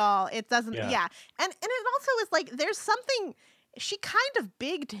Doesn't it work. at all, it doesn't. Yeah. Yeah. And it also is like there's something she kind of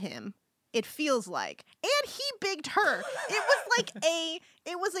bigged him. It feels like, and he bigged her.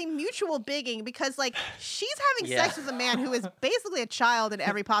 It was a mutual bigging because like she's having Yeah. sex with a man who is basically a child in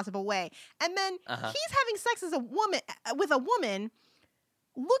every possible way, and then Uh-huh. he's having sex as a woman with a woman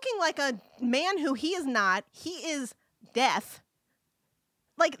looking like a man who he is not. He is death.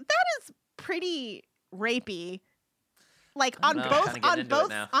 Like that is pretty rapey. Like on know, both kinda getting into it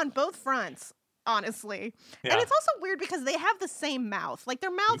now. on both fronts. Honestly. Yeah. And it's also weird because they have the same mouth. Like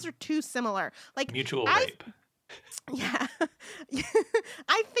their mouths are too similar. Like Mutual I- rape. yeah.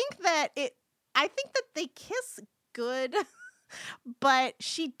 I think that they kiss good, but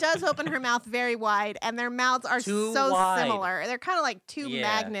she does open her mouth very wide and their mouths are Too so wide. similar. They're kind of like two Yeah.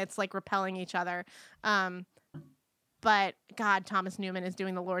 magnets like repelling each other. But God, Thomas Newman is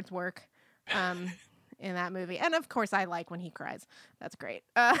doing the Lord's work in that movie. And of course I like when he cries. That's great.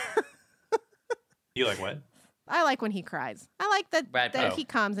 You like what? I like when he cries. I like that Brad that Pitt. he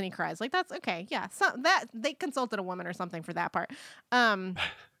comes and he cries. Like that's okay. Yeah. So that they consulted a woman or something for that part.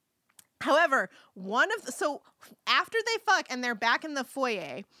 However, so after they fuck and they're back in the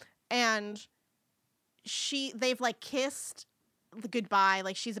foyer and they've like kissed goodbye,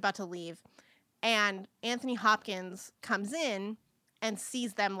 like she's about to leave, and Anthony Hopkins comes in and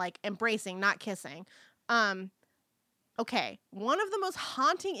sees them like embracing, not kissing. Okay, one of the most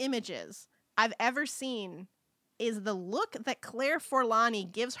haunting images I've ever seen is the look that Claire Forlani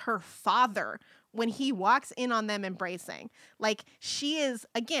gives her father when he walks in on them embracing. Like she's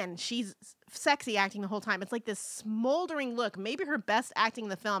sexy acting the whole time. It's like this smoldering look, maybe her best acting in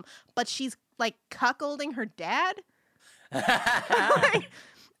the film, but she's like cuckolding her dad. Like,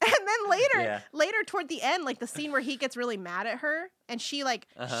 and then later toward the end, like the scene where he gets really mad at her and she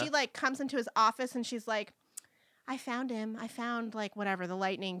comes into his office and she's like, I found him. I found like whatever, the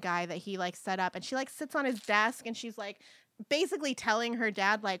lightning guy that he like set up. And she like sits on his desk and she's like basically telling her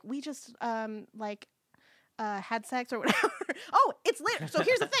dad, like, we just had sex or whatever. Oh, it's later. So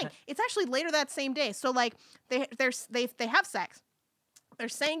here's the thing. It's actually later that same day. So like they have sex. They're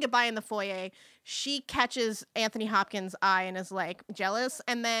saying goodbye in the foyer. She catches Anthony Hopkins' eye and is like jealous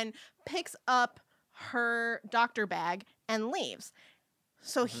and then picks up her doctor bag and leaves.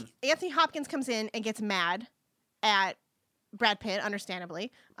 So Anthony Hopkins comes in and gets mad at Brad Pitt,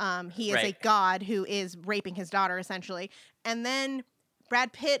 understandably. He is a god who is raping his daughter, essentially. And then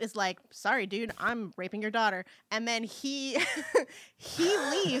Brad Pitt is like, sorry, dude, I'm raping your daughter. And then he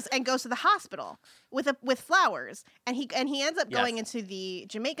leaves and goes to the hospital with flowers. And he ends up going into the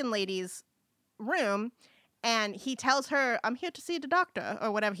Jamaican lady's room and he tells her, I'm here to see the doctor,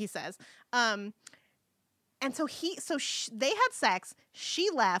 or whatever he says. And so they had sex. She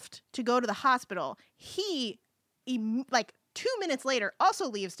left to go to the hospital. He, like 2 minutes later, also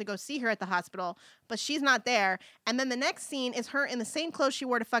leaves to go see her at the hospital, but she's not there. And then the next scene is her in the same clothes she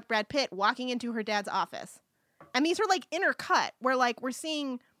wore to fuck Brad Pitt, walking into her dad's office. And these are like intercut, where like we're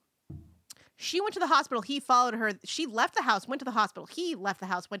seeing she went to the hospital, he followed her. She left the house, went to the hospital. He left the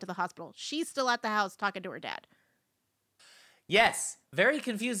house, went to the hospital. She's still at the house talking to her dad. Yes, very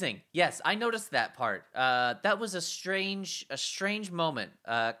confusing. Yes, I noticed that part. That was a strange moment.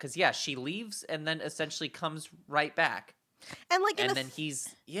 Because she leaves and then essentially comes right back. And like, then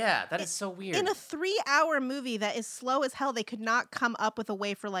that is so weird. In a 3-hour movie that is slow as hell, they could not come up with a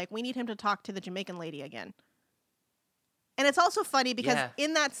way for like, we need him to talk to the Jamaican lady again. And it's also funny because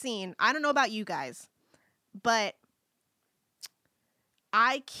in that scene, I don't know about you guys, but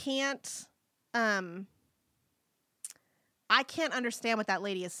I can't understand what that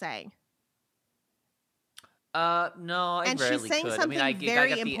lady is saying. No, I and rarely she's saying could. something I very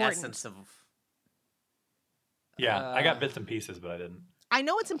got the important. essence of. Yeah, I got bits and pieces, but I didn't. I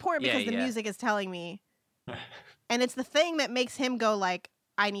know it's important because the music is telling me, and it's the thing that makes him go like,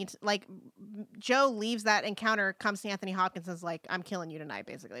 I need to, like, Joe leaves that encounter, comes to Anthony Hopkins and is like, I'm killing you tonight,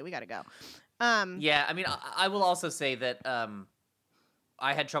 basically. We got to go. Yeah, I mean, I will also say that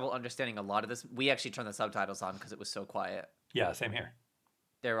I had trouble understanding a lot of this. We actually turned the subtitles on because it was so quiet. Yeah, same here.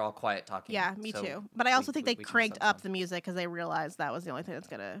 They're all quiet talking. Yeah, me so too. But I also think they we turned cranked subs up on. the music because they realized that was the only thing that's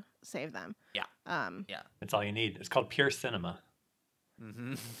going to save them. Yeah. Yeah. It's all you need. It's called pure cinema.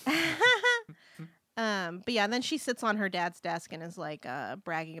 Mm-hmm. But yeah, and then she sits on her dad's desk and is like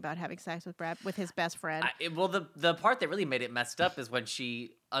bragging about having sex with his best friend. Well, the part that really made it messed up is when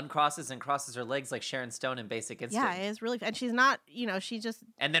she uncrosses and crosses her legs like Sharon Stone in Basic Instinct. Yeah, it is really, and she's not, she just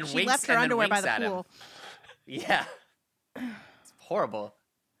and then she winks, left her and underwear by winks the at him. pool. Yeah, it's horrible.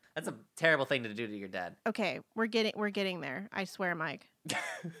 That's a terrible thing to do to your dad. Okay, we're getting there. I swear, Mike.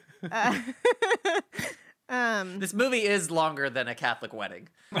 This movie is longer than a Catholic wedding,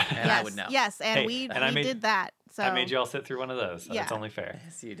 and yes, I would know. Yes, and Hey, we and did that. So I made you all sit through one of those, so Yeah. it's only fair.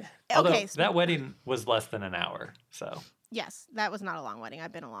 Yes, you did. Although okay. that wedding was less than an hour, so Yes, that was not a long wedding.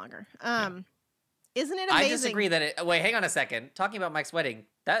 I've been a longer. Isn't it amazing? I disagree that it. Wait, hang on a second. Talking about Mike's wedding,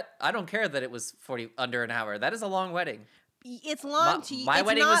 that I don't care that it was under an hour. That is a long wedding. It's long My it's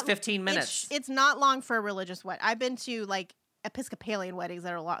wedding was not- 15 minutes. It's not long for a religious wedding. I've been to like Episcopalian weddings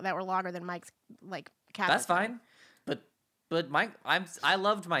that were longer than Mike's like Catholic. That's fine. But Mike, I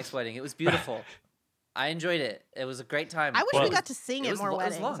loved Mike's wedding. It was beautiful. I enjoyed it. It was a great time. I wish Well, we got to sing it at was more lo- it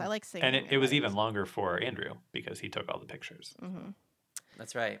was weddings. long. I like singing. and at it was weddings. even longer for Andrew because he took all the pictures. Mm-hmm.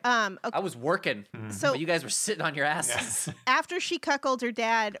 That's right. Okay. I was working, So but you guys were sitting on your asses. Yes. after she cuckolded her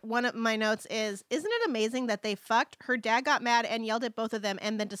dad, one of my notes is, isn't it amazing that they fucked? Her dad got mad and yelled at both of them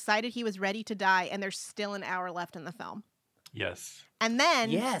and then decided he was ready to die, and there's still an hour left in the film. Yes. And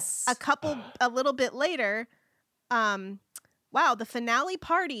then Yes. a little bit later, wow, the finale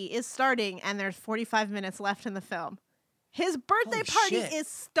party is starting and there's 45 minutes left in the film. His birthday Holy party shit. is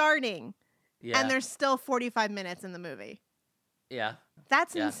starting Yeah. and there's still 45 minutes in the movie. Yeah.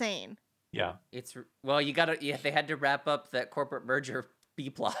 That's Yeah. insane. Yeah. It's well, they had to wrap up that corporate merger B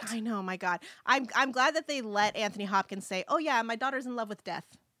plot. I know, my God. I'm glad that they let Anthony Hopkins say, "Oh yeah, my daughter's in love with death."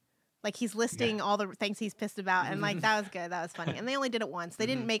 Like he's listing all the things he's pissed about, and like that was good. That was funny. And they only did it once. They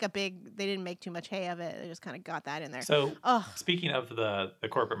didn't make too much hay of it. They just kind of got that in there. So Oh, speaking of the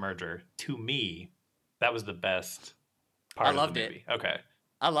corporate merger, to me, that was the best part I of loved the it. movie. Okay.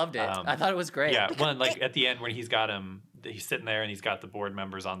 I loved it. I thought it was great. Yeah, one like at the end when he's got him, he's sitting there and he's got the board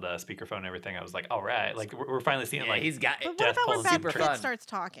members on the speakerphone and everything. I was like, all right, like we're finally seeing Yeah, like he's got but what Death about when pulls Brad super Pitt fun. starts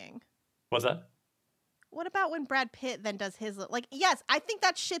talking? what's that? What about when Brad Pitt then does his like? Yes, I think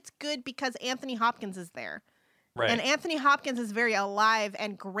that shit's good because Anthony Hopkins is there. Right. And Anthony Hopkins is very alive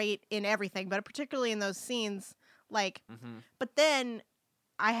and great in everything, but particularly in those scenes, like. But then,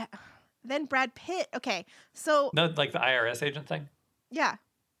 then Brad Pitt. Okay, so No, like the IRS agent thing. yeah,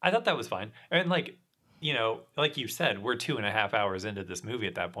 I thought that was fine. And like, like you said, we're 2.5 hours into this movie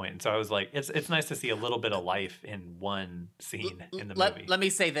at that point. And so I was like, it's nice to see a little bit of life in one scene in the movie. Let me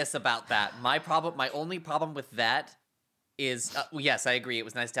say this about that. My only problem with that is, yes, I agree. It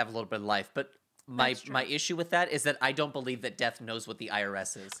was nice to have a little bit of life, but my issue with that is that I don't believe that Death knows what the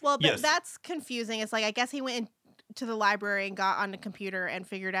IRS is. well, but Yes. that's confusing. It's like I guess he went to the library and got on the computer and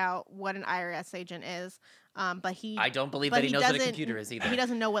figured out what an IRS agent is. But I don't believe but that he knows what a doesn't- computer is either. He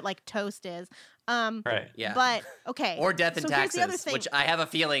doesn't know what like toast is. Right. Yeah. But okay. Or death and so here's the other taxes, thing. which I have a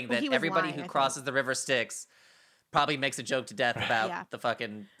feeling Well, that he was everybody lying, I who think. crosses the river Styx probably makes a joke to death about Yeah. the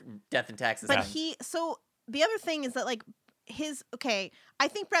fucking death and taxes. But thing. so the other thing is that like I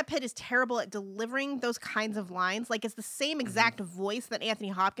think Brad Pitt is terrible at delivering those kinds of lines. Like it's the same exact voice that Anthony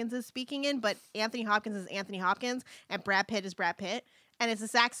Hopkins is speaking in, but Anthony Hopkins is Anthony Hopkins and Brad Pitt is Brad Pitt. And it's the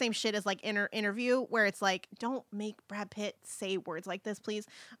exact same shit as like interview where it's like, don't make Brad Pitt say words like this, please.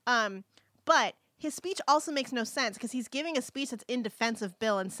 But his speech also makes no sense because he's giving a speech that's in defense of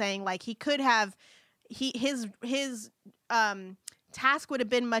Bill and saying like he could have his task would have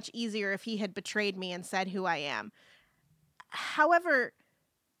been much easier if he had betrayed me and said who I am. However,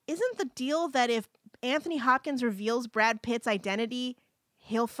 isn't the deal that if Anthony Hopkins reveals Brad Pitt's identity,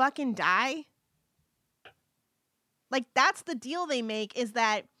 he'll fucking die? Like that's the deal they make is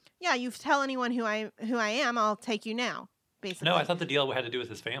that yeah, you tell anyone who I am, I'll take you now, basically. No, I thought the deal had to do with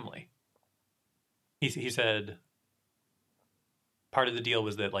his family. He said part of the deal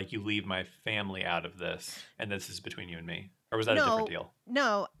was that like you leave my family out of this and this is between you and me. Or was that a different deal?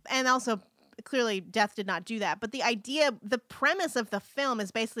 No, and also clearly Death did not do that. But the premise of the film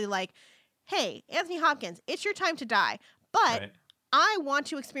is basically like, hey, Anthony Hopkins, it's your time to die. But Right. I want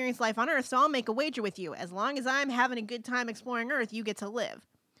to experience life on Earth, so I'll make a wager with you. As long as I'm having a good time exploring Earth, you get to live.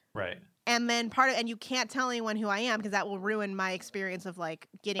 Right. And then and you can't tell anyone who I am because that will ruin my experience of like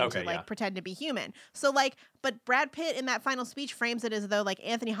getting to like pretend to be human. So like, but Brad Pitt in that final speech frames it as though like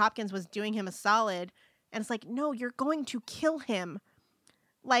Anthony Hopkins was doing him a solid. And it's like, no, you're going to kill him.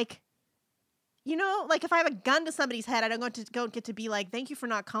 Like, like if I have a gun to somebody's head, I don't get to be like, thank you for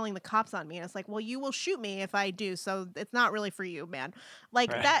not calling the cops on me. And it's like, well, you will shoot me if I do. So it's not really for you, man.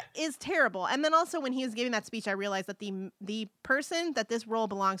 Like Right. that is terrible. And then also when he was giving that speech, I realized that the person that this role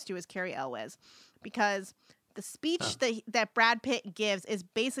belongs to is Carrie Elwes because the speech that Brad Pitt gives is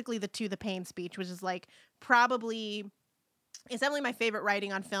basically the To the Pain speech, which is like it's definitely my favorite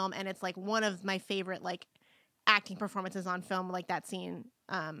writing on film, and it's like one of my favorite like acting performances on film, like that scene.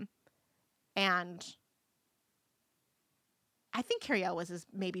 And I think Cary Elwes is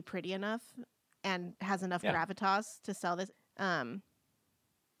maybe pretty enough and has enough gravitas to sell this.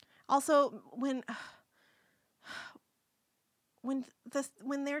 Also, when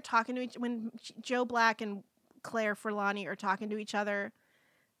they're talking to when Joe Black and Claire Forlani are talking to each other,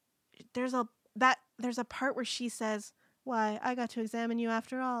 there's a part where she says, "Why, I got to examine you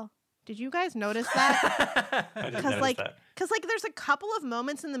after all." Did you guys notice that? Because Because there's a couple of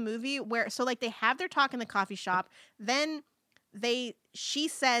moments in the movie where they have their talk in the coffee shop, then she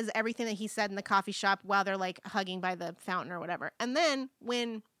says everything that he said in the coffee shop while they're like hugging by the fountain or whatever, and then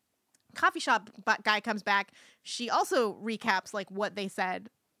when coffee shop guy comes back, she also recaps like what they said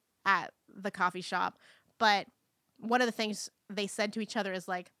at the coffee shop. But one of the things they said to each other is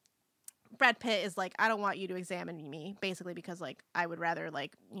like, Brad Pitt is like, I don't want you to examine me, basically because like I would rather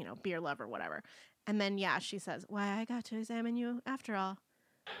like, be your love or whatever. And then she says, "Why, I got to examine you after all."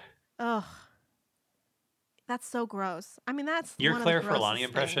 Ugh. That's so gross. I mean, that's your one Claire of the grossest Forlani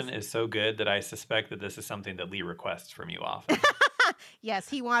impression things. is so good that I suspect that this is something that Lee requests from you often. Yes,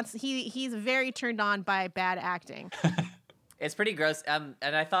 he's very turned on by bad acting. It's pretty gross. And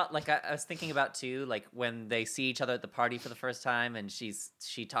I thought, like, I was thinking about too, like when they see each other at the party for the first time, and she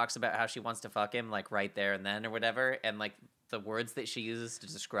talks about how she wants to fuck him, like right there and then or whatever, and like the words that she uses to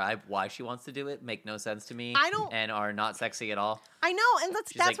describe why she wants to do it make no sense to me. And are not sexy at all. I know, and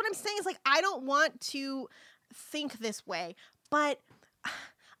that's like, what I'm saying. Is like I don't want to think this way, but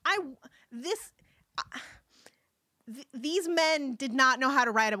these men did not know how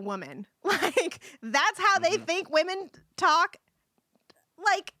to write a woman. Like that's how they think women talk.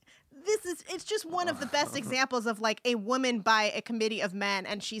 Like it's just one of the best examples of like a woman by a committee of men,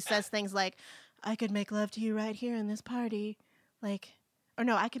 and she says things like, "I could make love to you right here in this party," like, or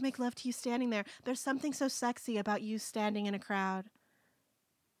no, "I could make love to you standing there. There's something so sexy about you standing in a crowd."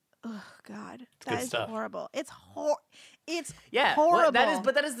 Oh God, that is horrible. It's horrible.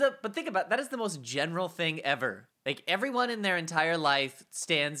 But think about it, that is the most general thing ever. Like everyone in their entire life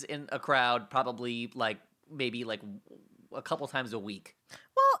stands in a crowd, probably like maybe like a couple times a week.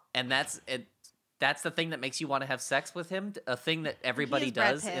 Well, and that's it. That's the thing that makes you want to have sex with him. A thing that everybody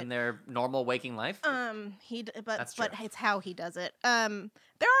does in their normal waking life. But it's how he does it. There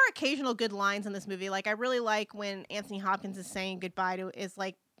are occasional good lines in this movie. Like I really like when Anthony Hopkins is saying goodbye is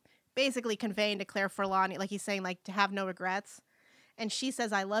like basically conveying to Claire Forlani, like he's saying like to have no regrets, and she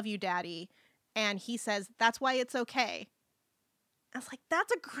says, "I love you, Daddy," and he says, "That's why it's okay." I was like,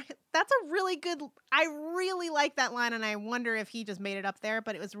 that's a really good. I really like that line, and I wonder if he just made it up there,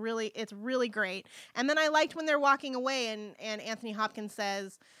 but it's really great. And then I liked when they're walking away, and Anthony Hopkins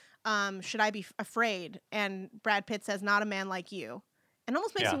says, "Should I be afraid?" And Brad Pitt says, "Not a man like you." And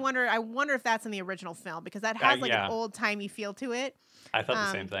almost makes me wonder. I wonder if that's in the original film because that has like an old timey feel to it. I thought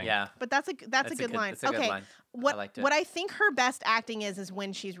the same thing. Yeah, but that's a good line. It's a good line. What I liked it. What I think her best acting is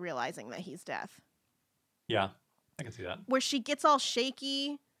when she's realizing that he's deaf. Yeah, I can see that. Where she gets all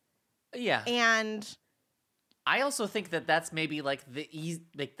shaky. Yeah, and I also think that that's maybe like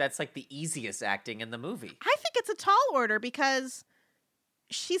that's like the easiest acting in the movie. I think it's a tall order because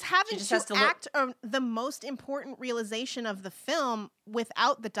she's having to act the most important realization of the film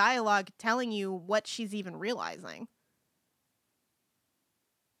without the dialogue telling you what she's even realizing.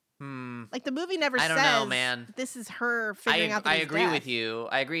 Like the movie never says, I don't know, man. This is her figuring out that he's agree deaf. with you.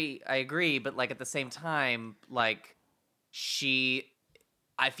 I agree, but like at the same time, like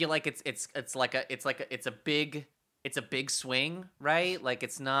I feel like it's a big swing, right? Like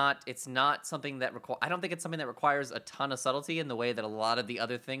it's not something that I don't think it's something that requires a ton of subtlety in the way that a lot of the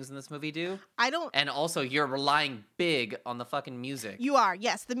other things in this movie do. And also you're relying big on the fucking music. You are,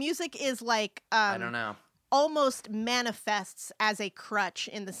 yes. The music is like I don't know. Almost manifests as a crutch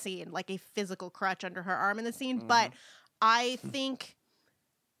in the scene, like a physical crutch under her arm in the scene. But I think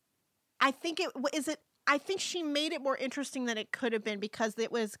she made it more interesting than it could have been because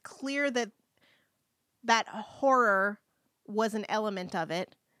it was clear that horror was an element of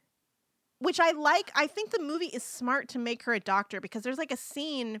it, which I like. I think the movie is smart to make her a doctor because there's like a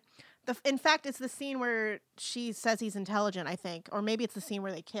scene. In fact, it's the scene where she says he's intelligent, I think, or maybe it's the scene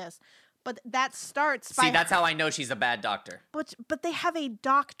where they kiss. But that starts by... See, that's how I know she's a bad doctor. But they have a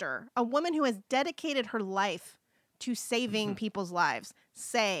doctor, a woman who has dedicated her life to saving people's lives,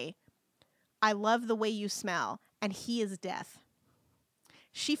 say, "I love the way you smell," and he is death.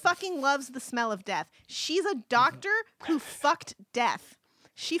 She fucking loves the smell of death. She's a doctor who fucked death.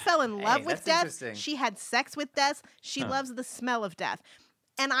 She fell in love with that's death. interesting. She had sex with death. She loves the smell of death.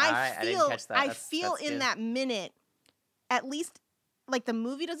 And I I didn't feel, catch that. I That's feel in good. that minute, at least, like the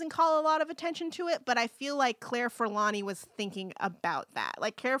movie doesn't call a lot of attention to it, but I feel like Claire Forlani was thinking about that.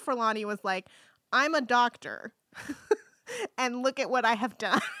 Like Claire Forlani was like, I'm a doctor. And look at what I have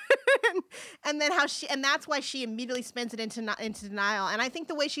done. And then and that's why she immediately spins it into denial. And I think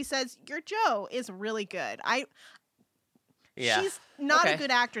the way she says, "Your Joe" is really good. She's not a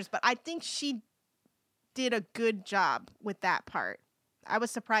good actress, but I think she did a good job with that part. I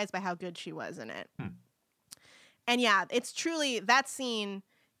was surprised by how good she was in it. And yeah, it's truly, that scene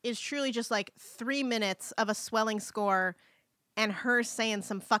is truly just like 3 minutes of a swelling score and her saying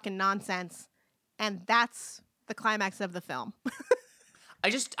some fucking nonsense. And that's the climax of the film.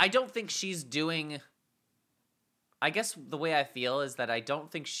 I don't think she's doing. I guess the way I feel is that I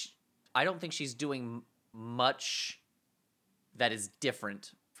don't think she's doing much that is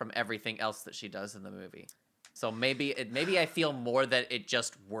different from everything else that she does in the movie. So maybe I feel more that it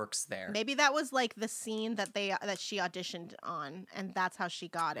just works there. Maybe that was like the scene that she auditioned on, and that's how she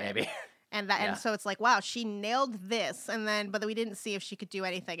got it. Maybe. And so it's like, wow, she nailed this, but we didn't see if she could do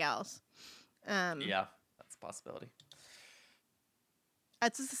anything else. Yeah, that's a possibility.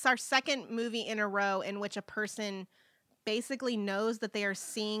 This is our second movie in a row in which a person basically knows that they are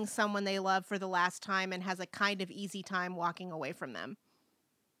seeing someone they love for the last time and has a kind of easy time walking away from them.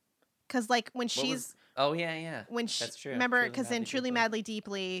 Because like when she's... Oh, yeah. When That's true. Remember, because in Truly Madly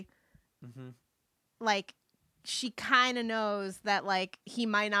Deeply, like, she kind of knows that, like, he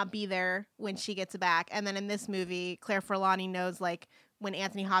might not be there when she gets back. And then in this movie, Claire Forlani knows, like, when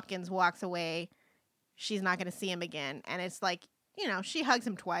Anthony Hopkins walks away, she's not going to see him again. And it's like, you know, she hugs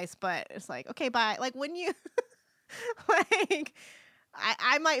him twice, but it's like, okay, bye. Like, wouldn't you... like...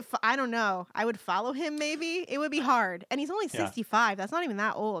 I don't know. I would follow him maybe. It would be hard. And he's only 65. That's not even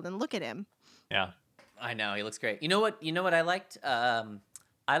that old. And look at him. Yeah. I know, he looks great. You know what I liked?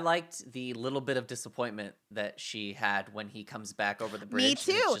 I liked the little bit of disappointment that she had when he comes back over the bridge. Me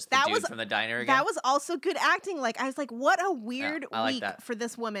too. It's just the dude from the diner again. That was also good acting. Like, I was like, what a weird week that. for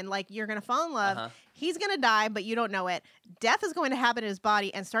this woman. Like, you're going to fall in love. He's going to die, but you don't know it. Death is going to happen in his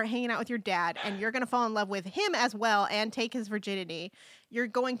body and start hanging out with your dad, and you're going to fall in love with him as well and take his virginity. You're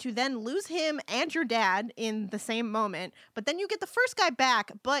going to then lose him and your dad in the same moment, but then you get the first guy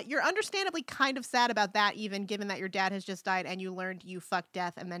back, but you're understandably kind of sad about that, even given that your dad has just died and you learned you fucked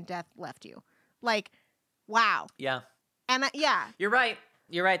death and then death left you. Like, wow. Yeah. And yeah. You're right.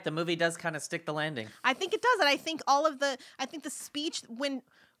 You're right. The movie does kind of stick the landing. I think it does. And I think the speech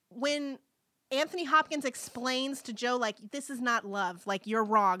when Anthony Hopkins explains to Joe, like, this is not love. Like, you're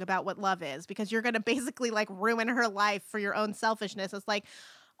wrong about what love is because you're going to basically, like, ruin her life for your own selfishness. It's like,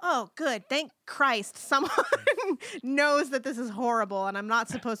 oh, good. Thank Christ. Someone knows that this is horrible and I'm not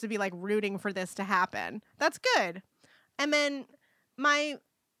supposed to be, like, rooting for this to happen. That's good. And then I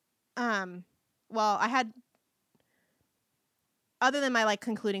had, other than my, like,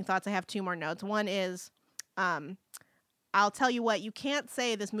 concluding thoughts, I have two more notes. One is, I'll tell you what, you can't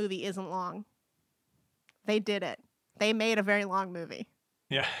say this movie isn't long. They did it. They made a very long movie.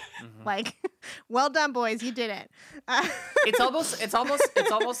 Yeah. Like, well done, boys. You did it. It's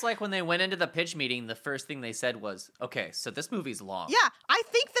almost like when they went into the pitch meeting, the first thing they said was, "Okay, so this movie's long." Yeah, I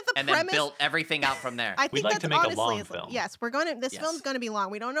think that and premise, then built everything out from there. I think We'd like that's to make honestly a long film. Yes, this film's going to be long.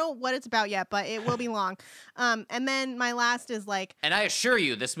 We don't know what it's about yet, but it will be long. And then my last is like, and I assure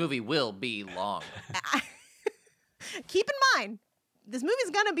you, this movie will be long. Keep in mind, this movie's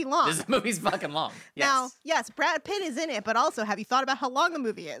going to be long. This movie's fucking long. Yes. Now, yes, Brad Pitt is in it, but also, have you thought about how long the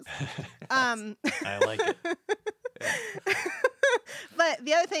movie is? I like it. But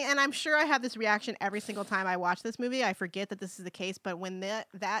the other thing, and I'm sure I have this reaction every single time I watch this movie, I forget that this is the case, but when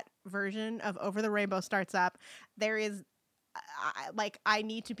that version of Over the Rainbow starts up, there is, I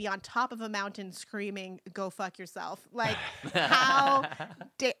need to be on top of a mountain screaming, "Go fuck yourself!" Like, how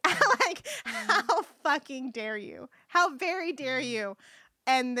fucking dare you? How very dare you?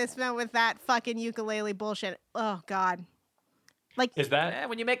 And this went with that fucking ukulele bullshit. Oh God. Like, is that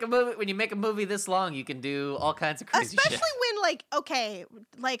when you make a movie this long, you can do all kinds of crazy especially shit. when, like, okay,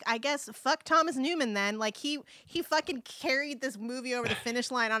 like, I guess fuck Thomas Newman then. Like, he fucking carried this movie over the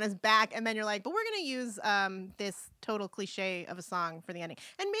finish line on his back, and then you're like, but we're gonna use this total cliche of a song for the ending.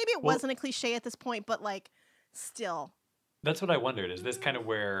 And maybe it wasn't a cliche at this point, but, like, still. That's what I wondered. Is this kind of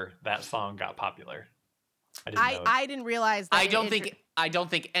where that song got popular? I didn't realize that. I don't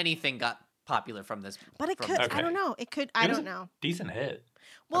think anything got popular from this. But it could. Okay. I don't know. It could. I don't know. Decent hit.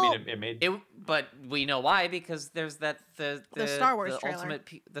 Well, I mean, it made But we know why, because there's the Star Wars the trailer.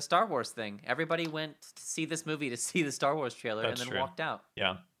 the Star Wars thing. Everybody went to see this movie to see the Star Wars trailer That's and then true. walked out.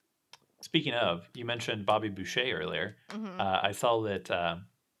 Yeah. Speaking of, you mentioned Bobby Boucher earlier. Mhm. I saw that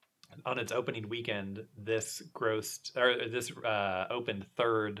on its opening weekend, this opened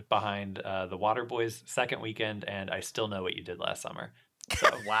third behind The Waterboys second weekend, and I Still Know What You Did Last Summer. So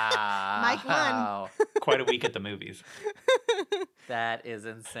Wow. Mike won. quite a week at the movies. That is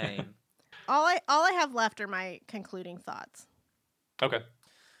insane. all I have left are my concluding thoughts. Okay,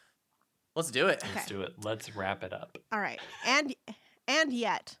 Let's do it. let's do it. Let's wrap it up. All right. And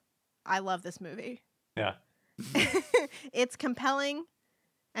yet, I love this movie. Yeah. It's compelling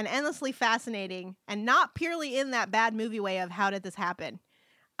and endlessly fascinating, and not purely in that bad movie way of how did this happen.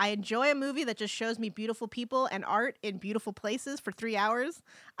 I enjoy a movie that just shows me beautiful people and art in beautiful places for 3 hours.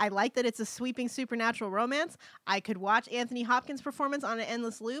 I like that it's a sweeping supernatural romance. I could watch Anthony Hopkins' performance on an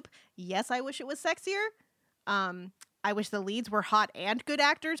endless loop. Yes, I wish it was sexier. I wish the leads were hot and good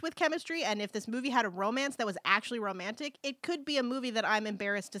actors with chemistry, and if this movie had a romance that was actually romantic, it could be a movie that I'm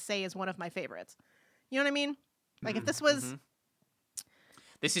embarrassed to say is one of my favorites. You know what I mean? Like if this was...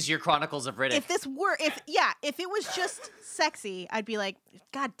 This is your Chronicles of Riddick. If it was just sexy, I'd be like,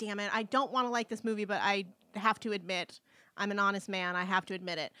 God damn it, I don't want to like this movie, but I have to admit, I'm an honest man, I have to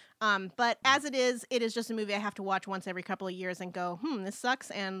admit it. But as it is just a movie I have to watch once every couple of years and go, this sucks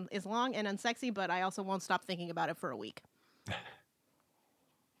and is long and unsexy, but I also won't stop thinking about it for a week.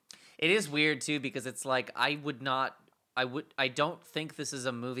 It is weird too, because it's like I don't think this is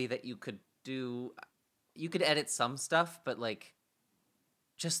a movie that you could do. You could edit some stuff, but like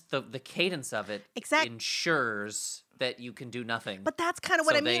just the cadence of it ensures that you can do nothing. But that's kind of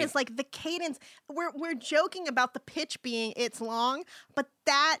what So I mean. they- Is like the cadence. We're joking about the pitch being it's long, but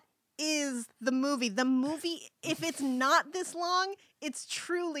that is the movie. The movie, if it's not this long, it's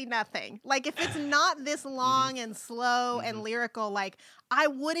truly nothing. Like if it's not this long and slow and lyrical, like I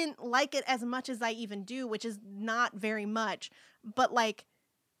wouldn't like it as much as I even do, which is not very much. But like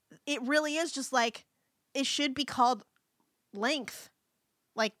it really is just like it should be called length.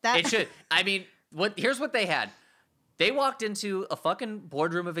 Like that. It should. I mean, here's what they had. They walked into a fucking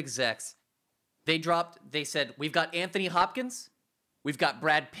boardroom of execs. They said, we've got Anthony Hopkins. We've got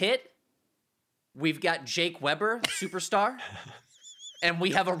Brad Pitt. We've got Jake Weber, superstar. And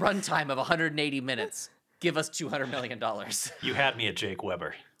we have a runtime of 180 minutes. Give us $200 million. You had me at Jake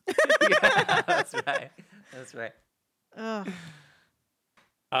Weber. Yeah, that's right. That's right. Ugh.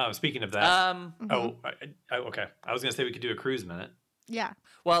 Speaking of that, Mm-hmm. okay. I was gonna say we could do a cruise minute. Yeah.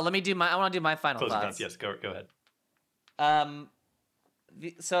 Well, let me do I want to do my final Closing thoughts. thoughts. Yes, go ahead.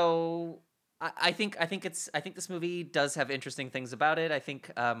 So I think this movie does have interesting things about it. I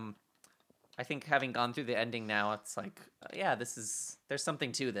think having gone through the ending now, it's like, there's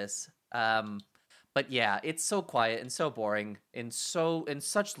something to this. But yeah, it's so quiet and so boring in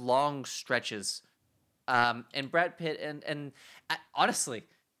such long stretches. And Brad Pitt and honestly,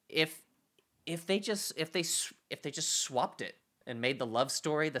 if they just swapped it and made the love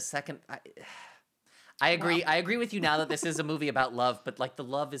story the second. I agree. Well. I agree with you now that this is a movie about love, but like the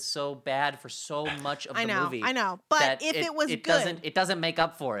love is so bad for so much of the movie. I know. But that if it was good, it doesn't make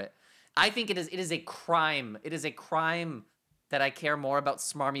up for it. I think it is a crime. It is a crime that I care more about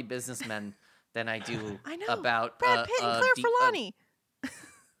smarmy businessmen than I do about Brad Pitt and Claire Forlani.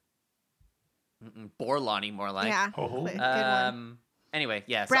 Borlani, more like. Yeah. Oh. Good one. Anyway,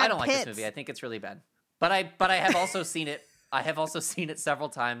 yeah. So Brad I don't like this Pitts. movie. I think it's really bad. But I have also seen it. I have also seen it several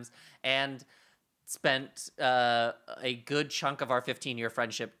times and spent a good chunk of our 15-year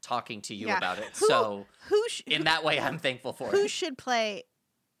friendship talking to you about it. In that way, I'm thankful for it. Who should play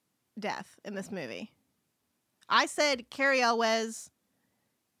Death in this movie? I said Cary Elwes,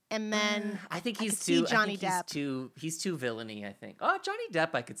 and then I think I he's could see too Johnny I think Depp. He's too villainy, I think. Oh, Johnny Depp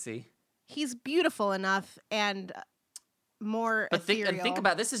I could see. He's beautiful enough and more But ethereal. think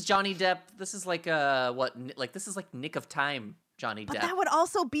about it. This is Johnny Depp. This is like this is like Nick of Time Johnny But Depp. that would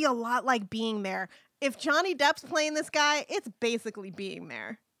also be a lot like Being There. If Johnny Depp's playing this guy, it's basically Being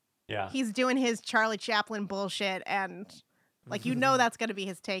There. Yeah. He's doing his Charlie Chaplin bullshit, and like that's going to be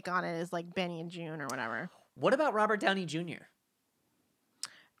his take on it, is like Benny and June or whatever. What about Robert Downey Jr.?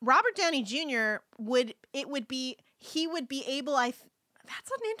 Robert Downey Jr. would be able.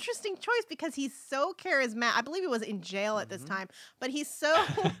 That's an interesting choice because he's so charismatic. I believe he was in jail at this time, but he's so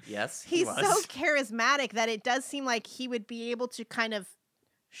Yes, he's he was. so charismatic that it does seem like he would be able to kind of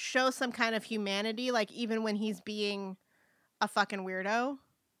show some kind of humanity, like even when he's being a fucking weirdo.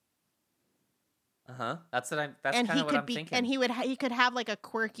 That's kind of what I'm thinking. And he could have like a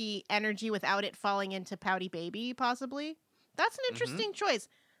quirky energy without it falling into pouty baby, possibly. That's an interesting choice.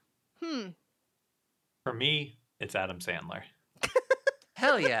 For me, it's Adam Sandler.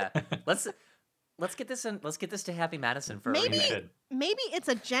 Hell yeah. Let's get this in. Let's get this to Happy Madison for Maybe- a remake. Should. Maybe it's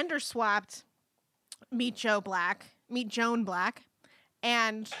a gender swapped Meet Joan Black,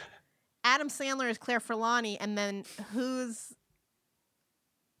 and Adam Sandler is Claire Forlani, and then who's,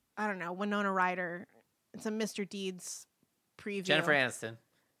 I don't know, Winona Ryder. It's a Mr. Deeds preview. Jennifer Aniston.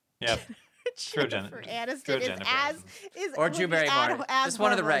 Yep. Throw Jennifer Aniston throw is Jennifer as Aniston. is Or would Drew be Barrymore. as Just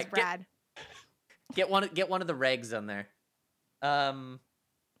one of the horrible as reg- Brad. Get one of the regs on there.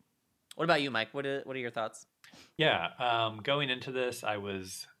 What about you, Mike? What are your thoughts? Yeah. Going into this, I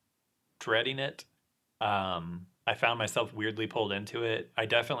was dreading it. I found myself weirdly pulled into it. I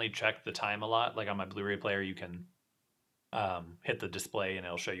definitely checked the time a lot. Like on my Blu-ray player, you can hit the display and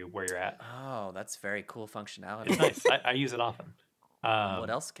it'll show you where you're at. Oh, that's very cool functionality. It's nice. I use it often. What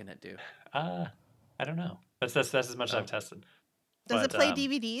else can it do? I don't know. That's as much as I've tested. Does it But, play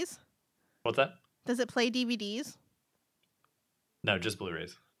DVDs? What's that? Does it play DVDs? No, just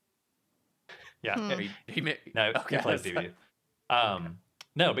Blu-rays. Yeah. Hmm. No, Okay, it plays that's DVD.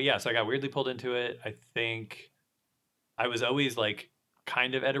 No, but yeah, so I got weirdly pulled into it. I think I was always like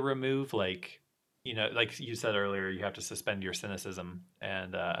kind of at a remove, like, you know, like you said earlier, you have to suspend your cynicism,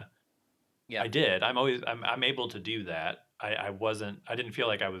 and Yeah. I did. I'm able to do that. I didn't feel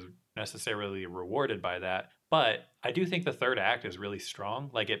like I was necessarily rewarded by that, but I do think the third act is really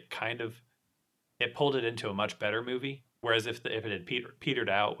strong. Like it pulled it into a much better movie. Whereas if it had petered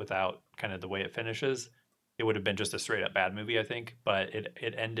out without kind of the way it finishes, it would have been just a straight up bad movie, I think. But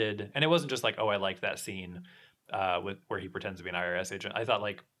it ended, and it wasn't just like, oh, I liked that scene where he pretends to be an IRS agent. I thought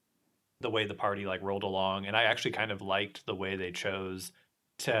like the way the party like rolled along, and I actually kind of liked the way they chose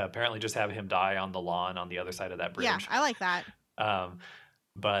to apparently just have him die on the lawn on the other side of that bridge. Yeah, I like that.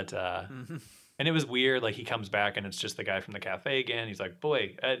 And it was weird. Like he comes back and it's just the guy from the cafe again. He's like,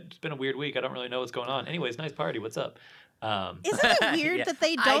 boy, it's been a weird week. I don't really know what's going on. Anyways, nice party. What's up? Isn't it weird Yeah. that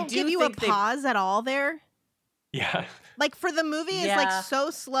they I don't do give you a think they- pause at all there? Yeah. Like for the movie is Yeah. like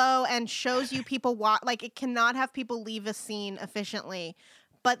so slow and shows you people like it cannot have people leave a scene efficiently.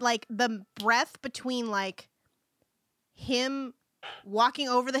 But like the breath between like him walking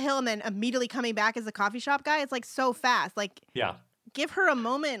over the hill and then immediately coming back as the coffee shop guy, it's like so fast. Like Yeah. give her a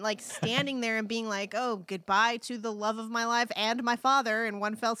moment, like standing there and being like, oh, goodbye to the love of my life and my father in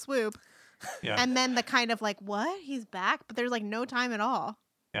one fell swoop. Yeah. And then the kind of like, what? He's back? But there's like no time at all.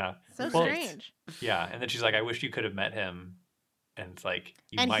 Yeah. So Well, strange. Yeah. And then she's like, I wish you could have met him. And it's like,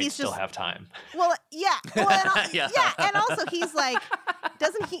 you And might he's still just- have time. Well, yeah. Well, and Yeah. yeah. And also he's like,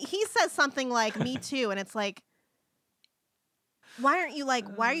 doesn't he says something like, me too. And it's like, why are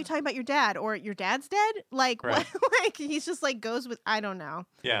you talking about your dad or your dad's dead? Like, Right. what? Like he's just like goes with, I don't know.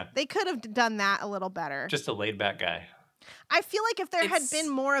 Yeah. They could have done that a little better. Just a laid back guy. I feel like if there had It's- been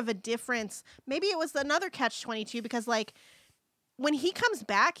more of a difference, maybe it was another catch-22 because like when he comes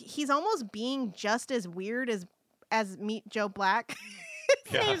back, he's almost being just as weird as Meet Joe Black.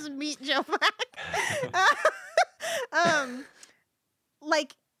 His Yeah. name's Meet Joe Black.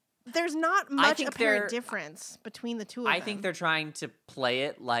 Like there's not much think apparent they're- difference between the two of I them. think they're trying to play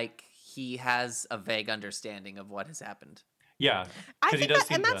it like he has a vague understanding of what has happened. Yeah. I 'cause he think does that,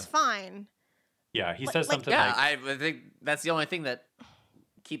 seem and to- that's fine. Yeah. He Like- says like- something Yeah, like, I think that's the only thing that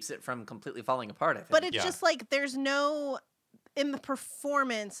keeps it from completely falling apart. I think. But it's Yeah. just like there's no in the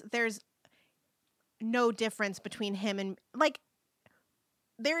performance, there's no difference between him and like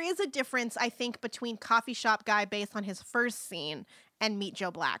there is a difference, I think, between Coffee Shop Guy based on his first scene and Meet Joe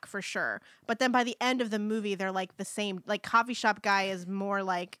Black for sure. But then by the end of the movie, they're like the same. Like Coffee Shop Guy is more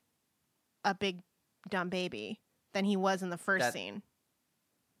like a big dumb baby than he was in the first That- scene.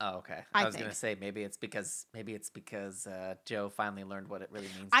 oh, okay. I I was gonna think. say maybe it's because Joe finally learned what it really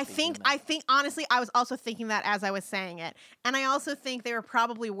means. I to be think human. honestly, I was also thinking that as I was saying it. And I also think they were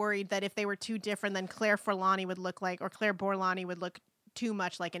probably worried that if they were too different, then Claire Forlani would look like, or Claire Borlani would look too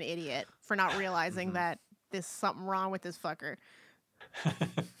much like an idiot for not realizing Mhm. that there's something wrong with this fucker.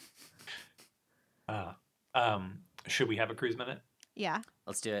 should we have a cruise minute? Yeah.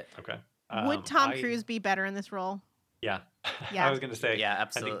 Let's do it. Okay. Would Tom I- Cruise be better in this role? Yeah. Yeah. I was going to say, Yeah, I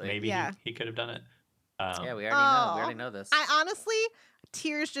absolutely. think maybe Yeah. he could have done it. Yeah, we already know. We Oh, already know this. I honestly,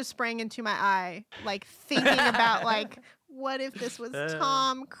 tears just sprang into my eye, like thinking about like, what if this was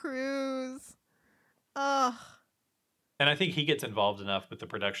Tom Cruise? Ugh. And I think he gets involved enough with the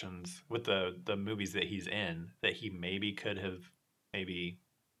productions, with the movies that he's in, that he maybe could have maybe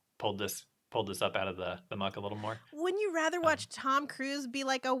pulled this up out of the muck a little more. Wouldn't you rather watch Tom Cruise be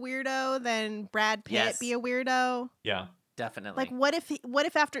like a weirdo than Brad Pitt Yes. be a weirdo? Yeah. Definitely. Like, what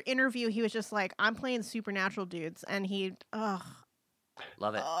if after interview he was just like, I'm playing supernatural dudes, and he,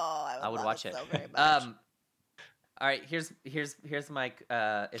 Love it. I I would love watch it it. so very much. All right, here's my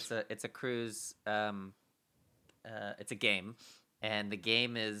it's a cruise it's a game, and the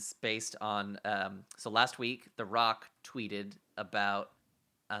game is based on so last week The Rock tweeted about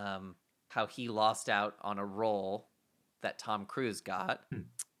how he lost out on a role that Tom Cruise got,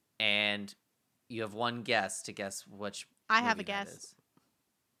 and you have one guess to guess which I have movie a that guess. is.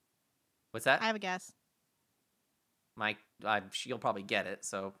 What's that? I have a guess. Mike, you'll probably get it.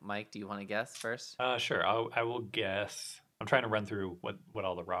 So, Mike, do you want to guess first? Sure. I will guess. I'm trying to run through what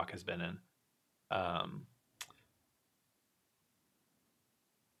all The Rock has been in.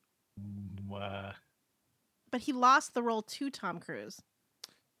 But he lost the role to Tom Cruise.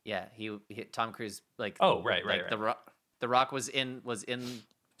 Yeah, he Tom Cruise like. Oh, right. The Rock was in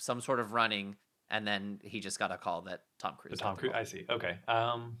some sort of running, and then he just got a call that Tom Cruise. Tom Cruise. I see. Okay.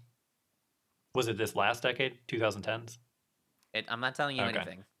 Was it this last decade, 2010s? I'm not telling you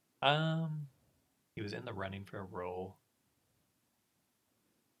anything. He was in the running for a role.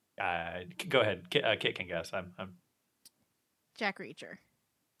 Go ahead. Kit can guess. I'm. Jack Reacher.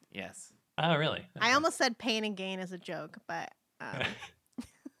 Yes. Oh, really? I almost said Pain and Gain as a joke, but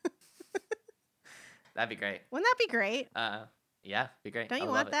That'd be great. wouldn't that be great? Yeah, be great. Don't you I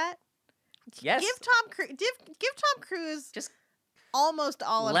love want it. that? Yes. Give Tom Cruise Just almost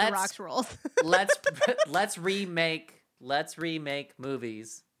all of The Rock's roles. let's remake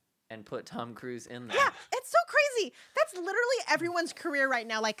movies and put Tom Cruise in there. Yeah, it's so crazy. That's literally everyone's career right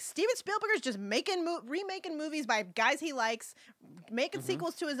now. Like Steven Spielberg is just remaking movies by guys he likes, making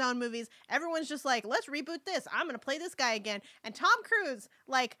sequels to his own movies. Everyone's just like, let's reboot this. I'm gonna play this guy again. And Tom Cruise,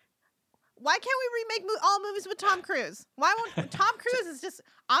 like, why can't we remake all movies with Tom Cruise? Why won't Tom Cruise is just?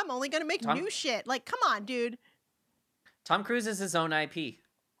 I'm only gonna make new shit. Like, come on, dude. Tom Cruise is his own IP.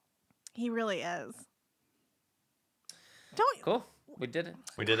 He really is. Cool. We did it.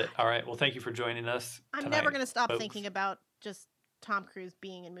 We did it. All right. Well, thank you for joining us. I'm tonight, never gonna stop folks. thinking about just Tom Cruise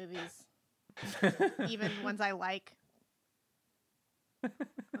being in movies, even ones I like.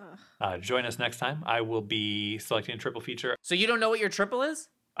 Ugh. Join us next time. I will be selecting a triple feature. So you don't know what your triple is?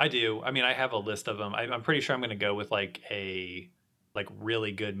 I do. I mean, I have a list of them. I'm pretty sure I'm going to go with like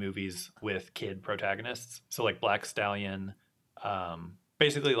really good movies with kid protagonists. So like Black Stallion,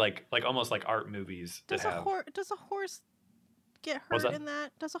 basically like almost like art movies. Does a horse get hurt that? in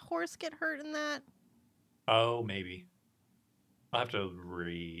that? Does a horse get hurt in that? Oh, maybe. I'll have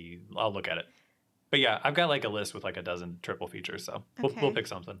to I'll look at it. But yeah, I've got like a list with like a dozen triple features, so we'll Okay. pick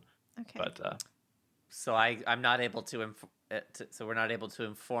something. Okay. But So I'm not able to, so we're not able to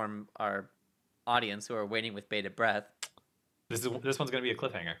inform our audience who are waiting with bated breath. this one's going to be a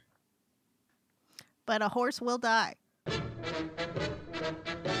cliffhanger. But a horse will die.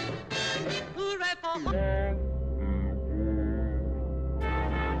 Hooray for